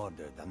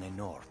 bordered on the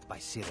north by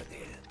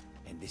Cyrodiil,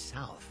 and the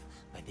south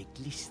by the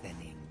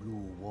glistening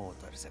blue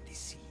waters of the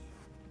sea.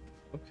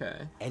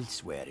 Okay.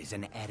 Elsewhere is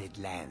an arid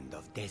land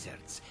of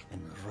deserts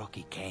and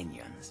rocky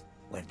canyons,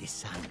 where the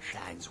sun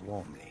shines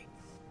warmly,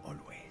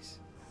 always.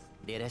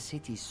 They're a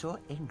city so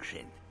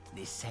ancient,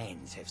 the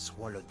sands have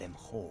swallowed them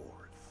whole.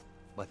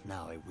 But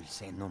now I will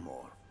say no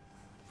more,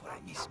 for I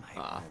miss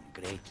my home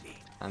greatly.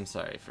 I'm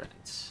sorry,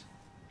 friends.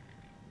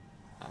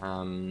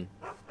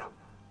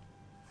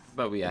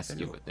 But we asked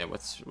you,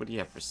 what do you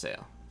have for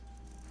sale?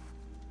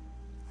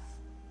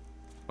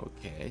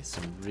 Okay,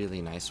 some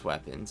really nice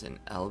weapons, an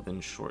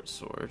elven short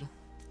sword.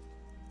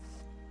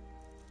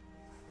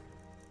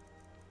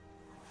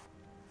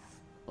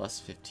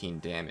 Plus 15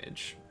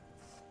 damage.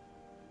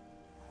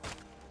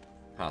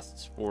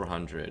 Costs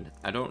 400.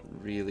 I don't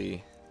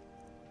really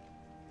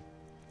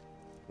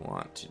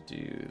want to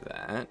do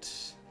that.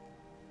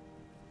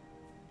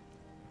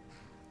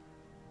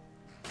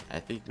 I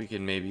think we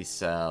can maybe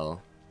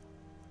sell...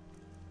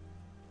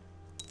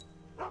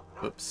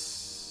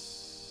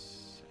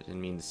 Oops. I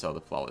didn't mean to sell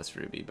the flawless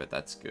ruby, but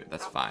that's good.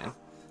 That's fine.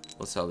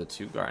 We'll sell the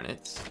 2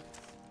 garnets.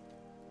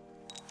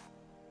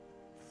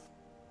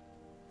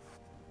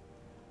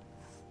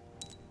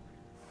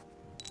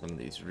 Some of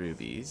these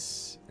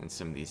rubies and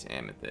some of these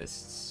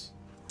amethysts.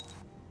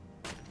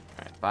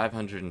 Alright,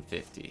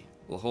 550.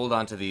 We'll hold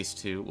on to these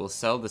 2. We'll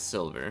sell the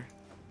silver.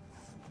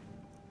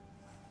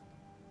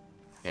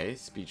 Okay,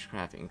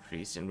 speechcraft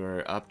increased, and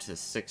we're up to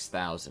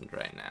 6,000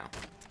 right now.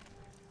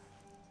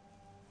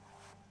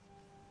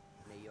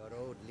 May your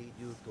road lead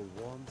you to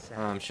warm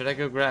sand. Should I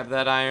go grab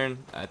that iron?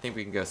 I think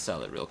we can go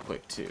sell it real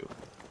quick too.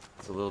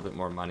 It's a little bit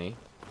more money.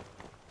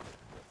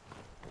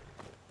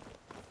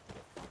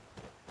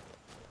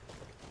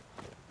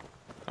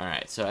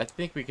 Alright, so I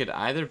think we could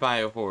either buy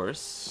a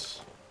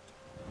horse,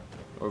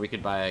 or we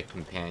could buy a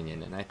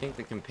companion, and I think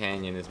the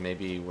companion is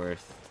maybe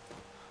worth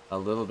a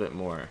little bit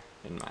more,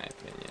 in my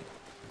opinion.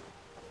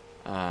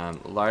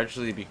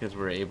 Largely because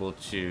we're able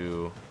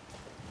to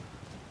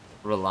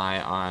rely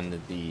on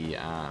the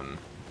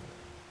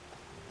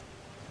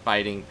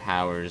fighting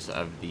powers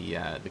of the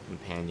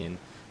companion,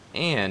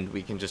 and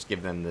we can just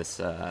give them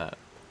this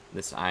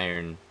this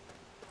iron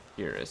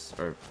cuirass,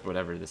 or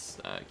whatever this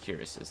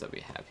cuirass is that we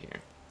have here.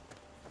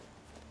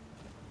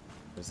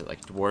 Was it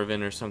like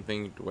dwarven or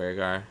something?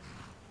 Dwergar?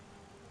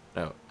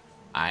 No,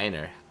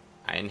 Einherjar.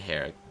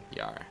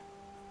 I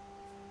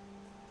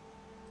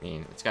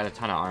mean, it's got a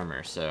ton of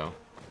armor, so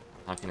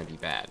not gonna be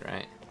bad,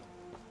 right?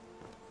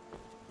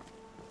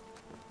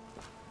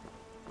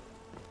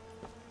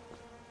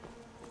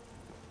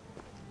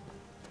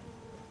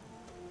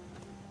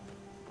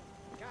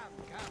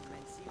 Come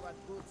and see what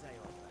goods I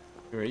offer.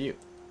 Who are you?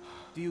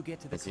 Do you get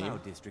to the Is he?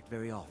 Cloud District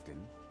very often?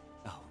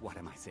 Oh, what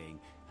am I saying?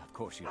 Of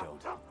course you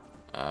don't.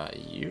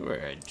 You were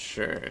a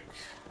jerk.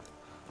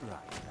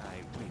 Right,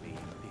 I really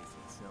am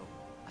busy, so...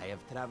 I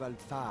have traveled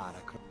far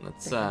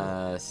across.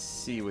 Let's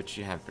see what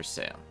you have for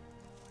sale.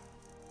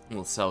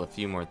 We'll sell a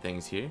few more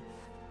things here.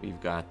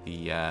 We've got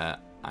the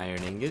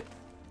iron ingot.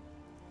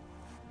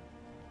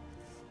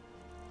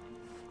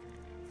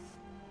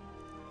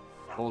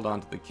 Hold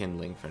on to the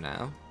kindling for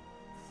now.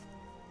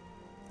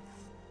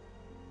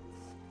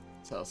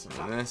 Sell some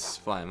of this,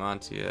 fly them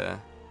onto you.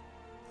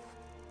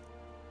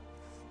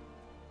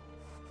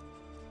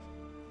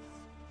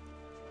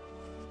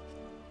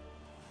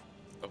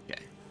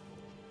 Okay.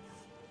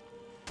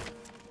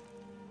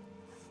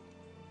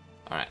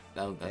 Alright,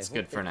 that's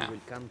good for now. You will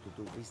come to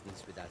do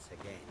business with us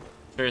again.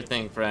 Sure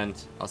thing, friend.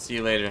 I'll see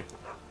you later.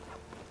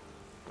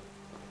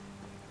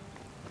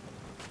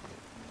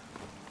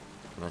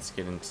 Let's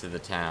get into the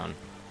town.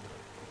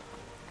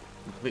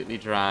 Completely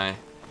dry.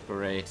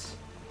 Great.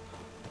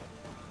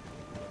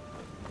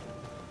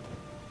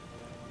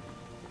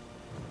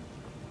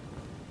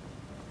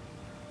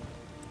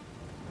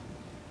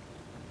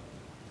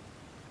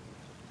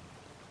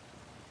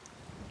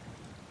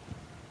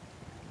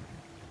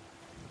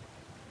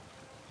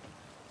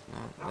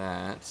 Not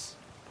that.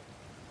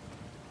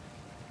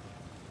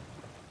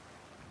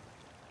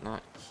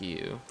 Not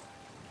Q.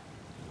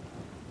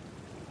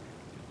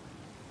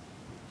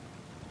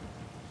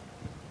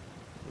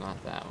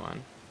 Not that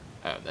one.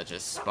 Oh, that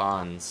just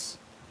spawns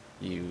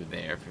you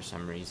there for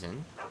some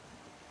reason.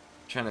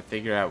 Trying to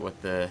figure out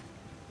what the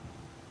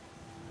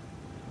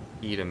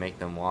key to make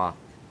them walk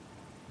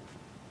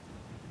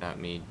without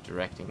me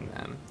directing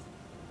them.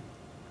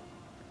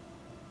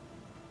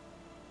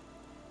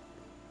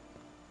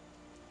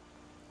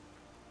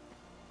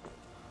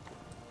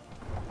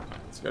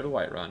 Let's go to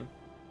Whiterun.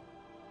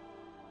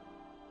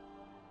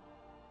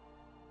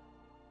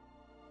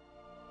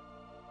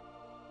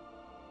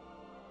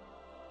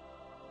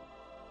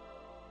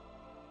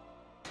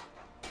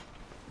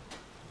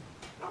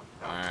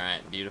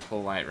 Alright,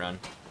 beautiful Whiterun.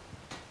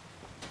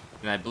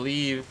 And I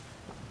believe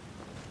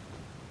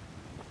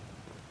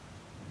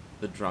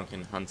the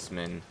Drunken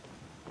Huntsman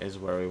is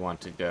where we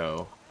want to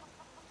go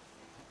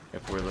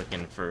if we're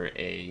looking for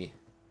a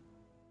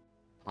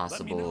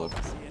possible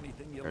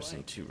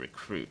person to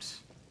recruit.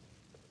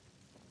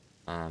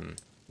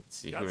 Let's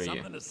see, who are you? Got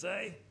something to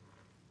say?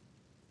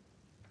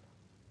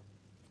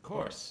 Of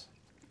course.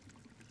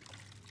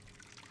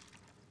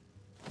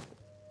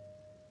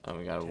 Oh,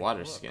 we got a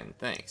water skin.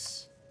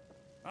 Thanks.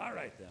 All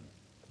right then.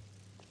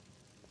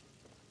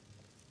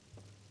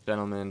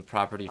 Gentlemen,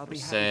 property I'll for be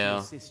happy sale.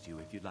 to assist you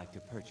if you'd like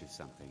to purchase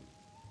something.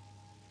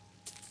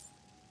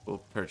 We'll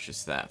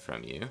purchase that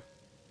from you.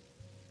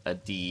 A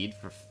deed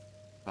for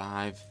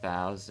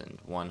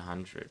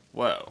 5,100.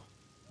 Whoa.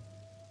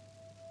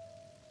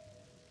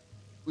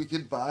 We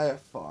could buy a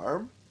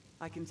farm?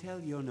 I can tell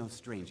you're no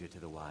stranger to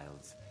the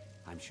wilds.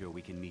 I'm sure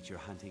we can meet your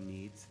hunting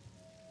needs.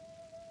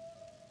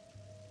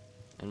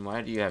 And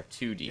why do you have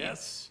two deeds?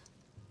 Yes.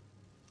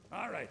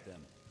 All right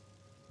then.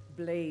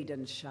 Blade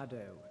and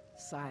shadow,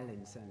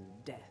 silence and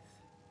death.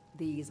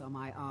 These are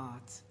my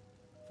arts.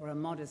 For a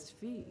modest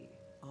fee,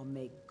 I'll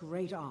make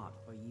great art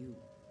for you.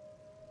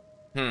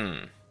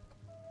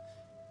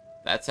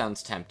 That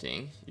sounds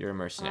tempting. You're a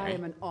mercenary. I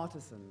am an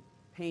artisan,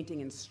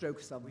 painting in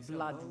strokes of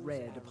blood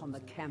red upon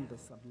the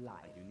canvas of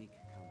life.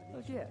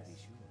 But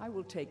yes, I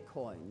will take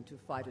coin to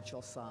fight at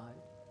your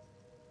side.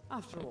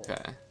 After all,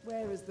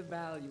 where is the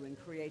value in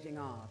creating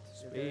art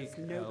if there's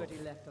nobody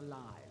left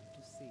alive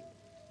to see it?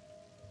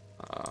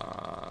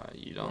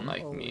 You don't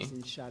like me. Always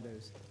in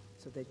shadows,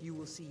 so that you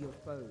will see your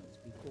foes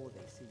before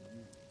they see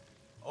you.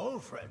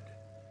 Alfred,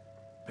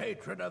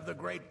 patron of the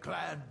great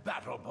clan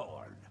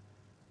Battleborn.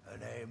 A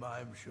name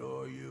I'm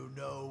sure you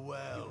know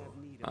well.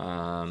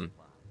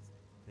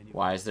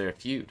 Why is there a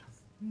feud?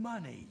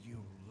 Money,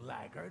 you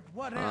laggard.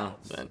 What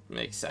else? That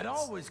makes sense. It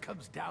always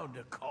comes down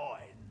to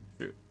coin.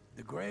 True.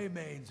 The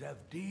Greymanes have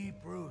deep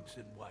roots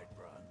in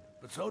Whiterun,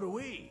 but so do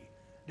we.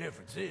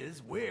 Difference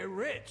is, we're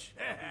rich.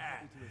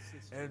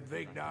 And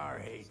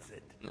Vignar hates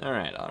it.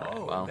 Alright,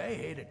 Oh, well. they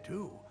hate it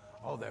too.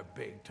 All their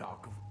big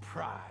talk of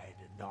pride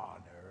and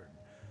honor. And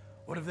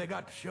what have they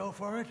got to show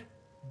for it?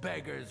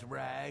 Beggars'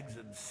 rags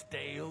and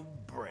stale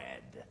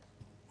bread.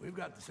 We've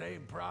got the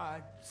same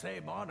pride,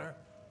 same honor,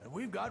 and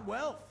we've got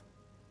wealth.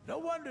 No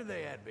wonder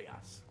they envy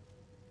us.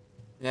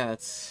 Yeah,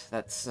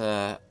 that's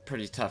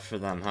pretty tough for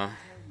them, huh?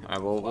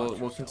 Alright,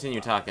 we'll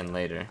continue talking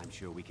later. I'm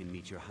sure we can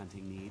meet your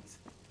hunting needs.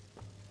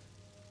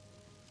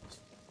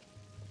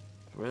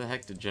 Where the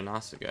heck did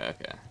Janasa go?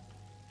 Okay.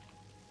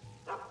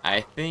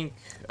 I think...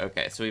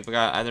 Okay, so we've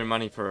got either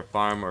money for a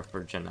farm or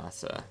for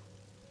Janasa.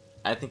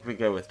 I think we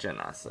go with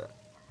Janasa.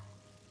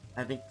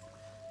 I think...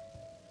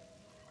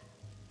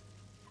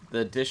 The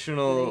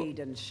additional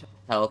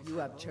help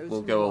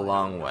will go a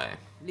long way.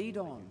 Lead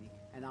on,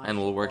 and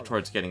we'll work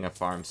towards getting a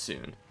farm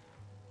soon.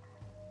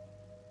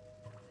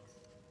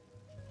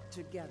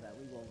 Together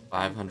we will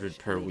 500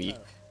 per week.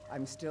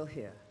 I'm still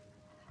here.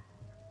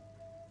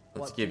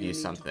 Let's give you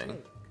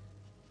something.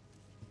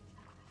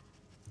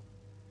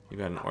 You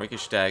got an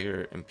Orcish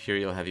dagger,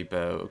 Imperial heavy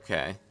bow.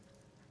 Okay.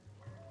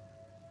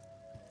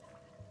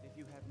 If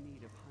you have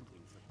need of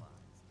hunting supplies,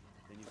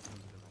 then you come to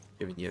the right.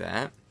 Giving you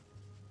that.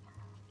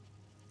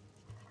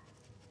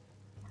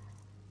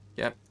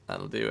 Yep,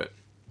 that'll do it.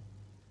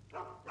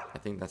 I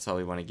think that's all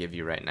we want to give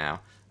you right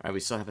now. Alright, we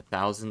still have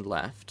 1,000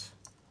 left.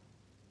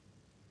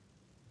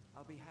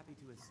 I'll be happy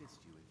to assist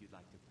you if you'd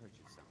like to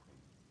purchase something.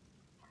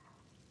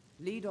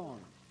 Lead on,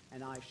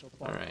 and I shall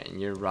follow. Alright,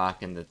 and you're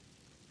rocking it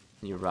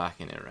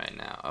right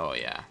now. Oh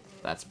yeah,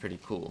 that's pretty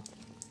cool.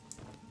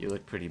 You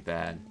look pretty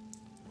badass.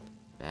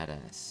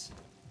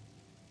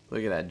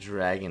 Look at that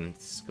dragon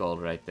skull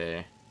right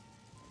there.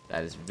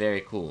 That is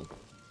very cool.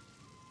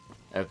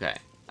 Okay.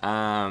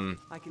 I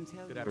can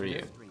tell you, you're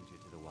a stranger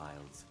to the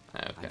wilds.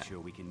 Okay. I'm sure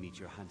we can meet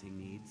your hunting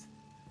needs.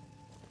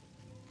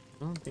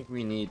 I don't think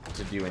we need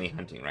to do any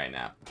hunting right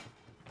now.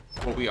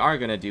 What we are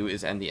going to do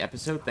is end the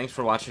episode. Thanks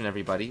for watching,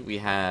 everybody. We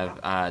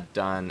have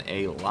done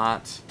a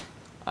lot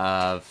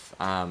of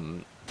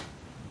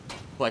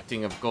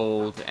collecting of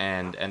gold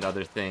and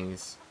other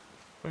things.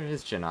 Where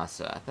is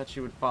Janasa? I thought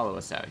she would follow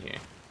us out here.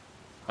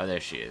 Oh, there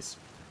she is.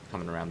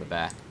 Coming around the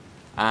back.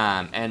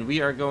 And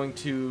we are going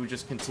to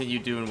just continue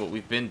doing what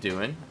we've been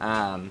doing.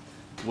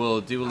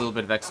 We'll do a little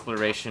bit of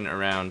exploration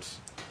around...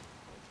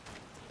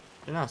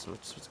 Janasa,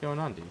 what's going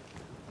on, dude?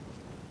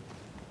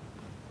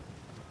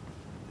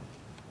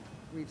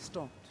 We've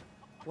stopped.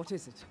 What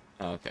is it?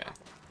 Okay.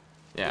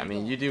 Yeah, I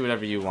mean, you do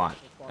whatever you want.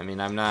 I mean,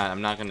 I'm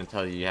not going to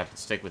tell you have to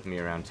stick with me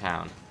around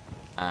town.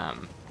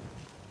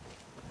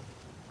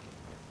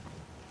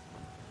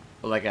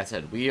 But like I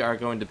said, we are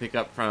going to pick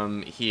up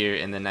from here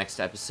in the next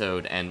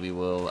episode, and we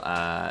will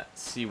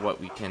see what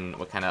kind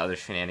of other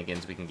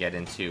shenanigans we can get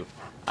into.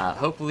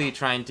 Hopefully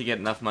trying to get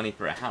enough money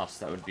for a house.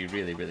 That would be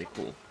really, really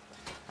cool.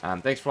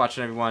 Thanks for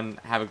watching, everyone.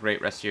 Have a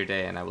great rest of your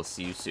day, and I will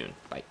see you soon.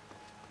 Bye.